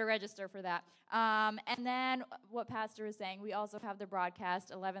 Make sure to register for that. And then what Pastor was saying, we also have the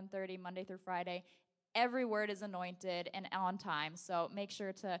broadcast, 11:30, Monday through Friday. Every word is anointed and on time, so make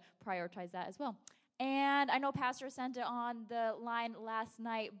sure to prioritize that as well. And I know Pastor sent it on the line last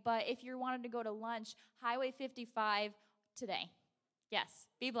night, but if you're wanting to go to lunch, Highway 55 today. Yes,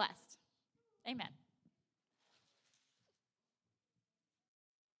 be blessed. Amen.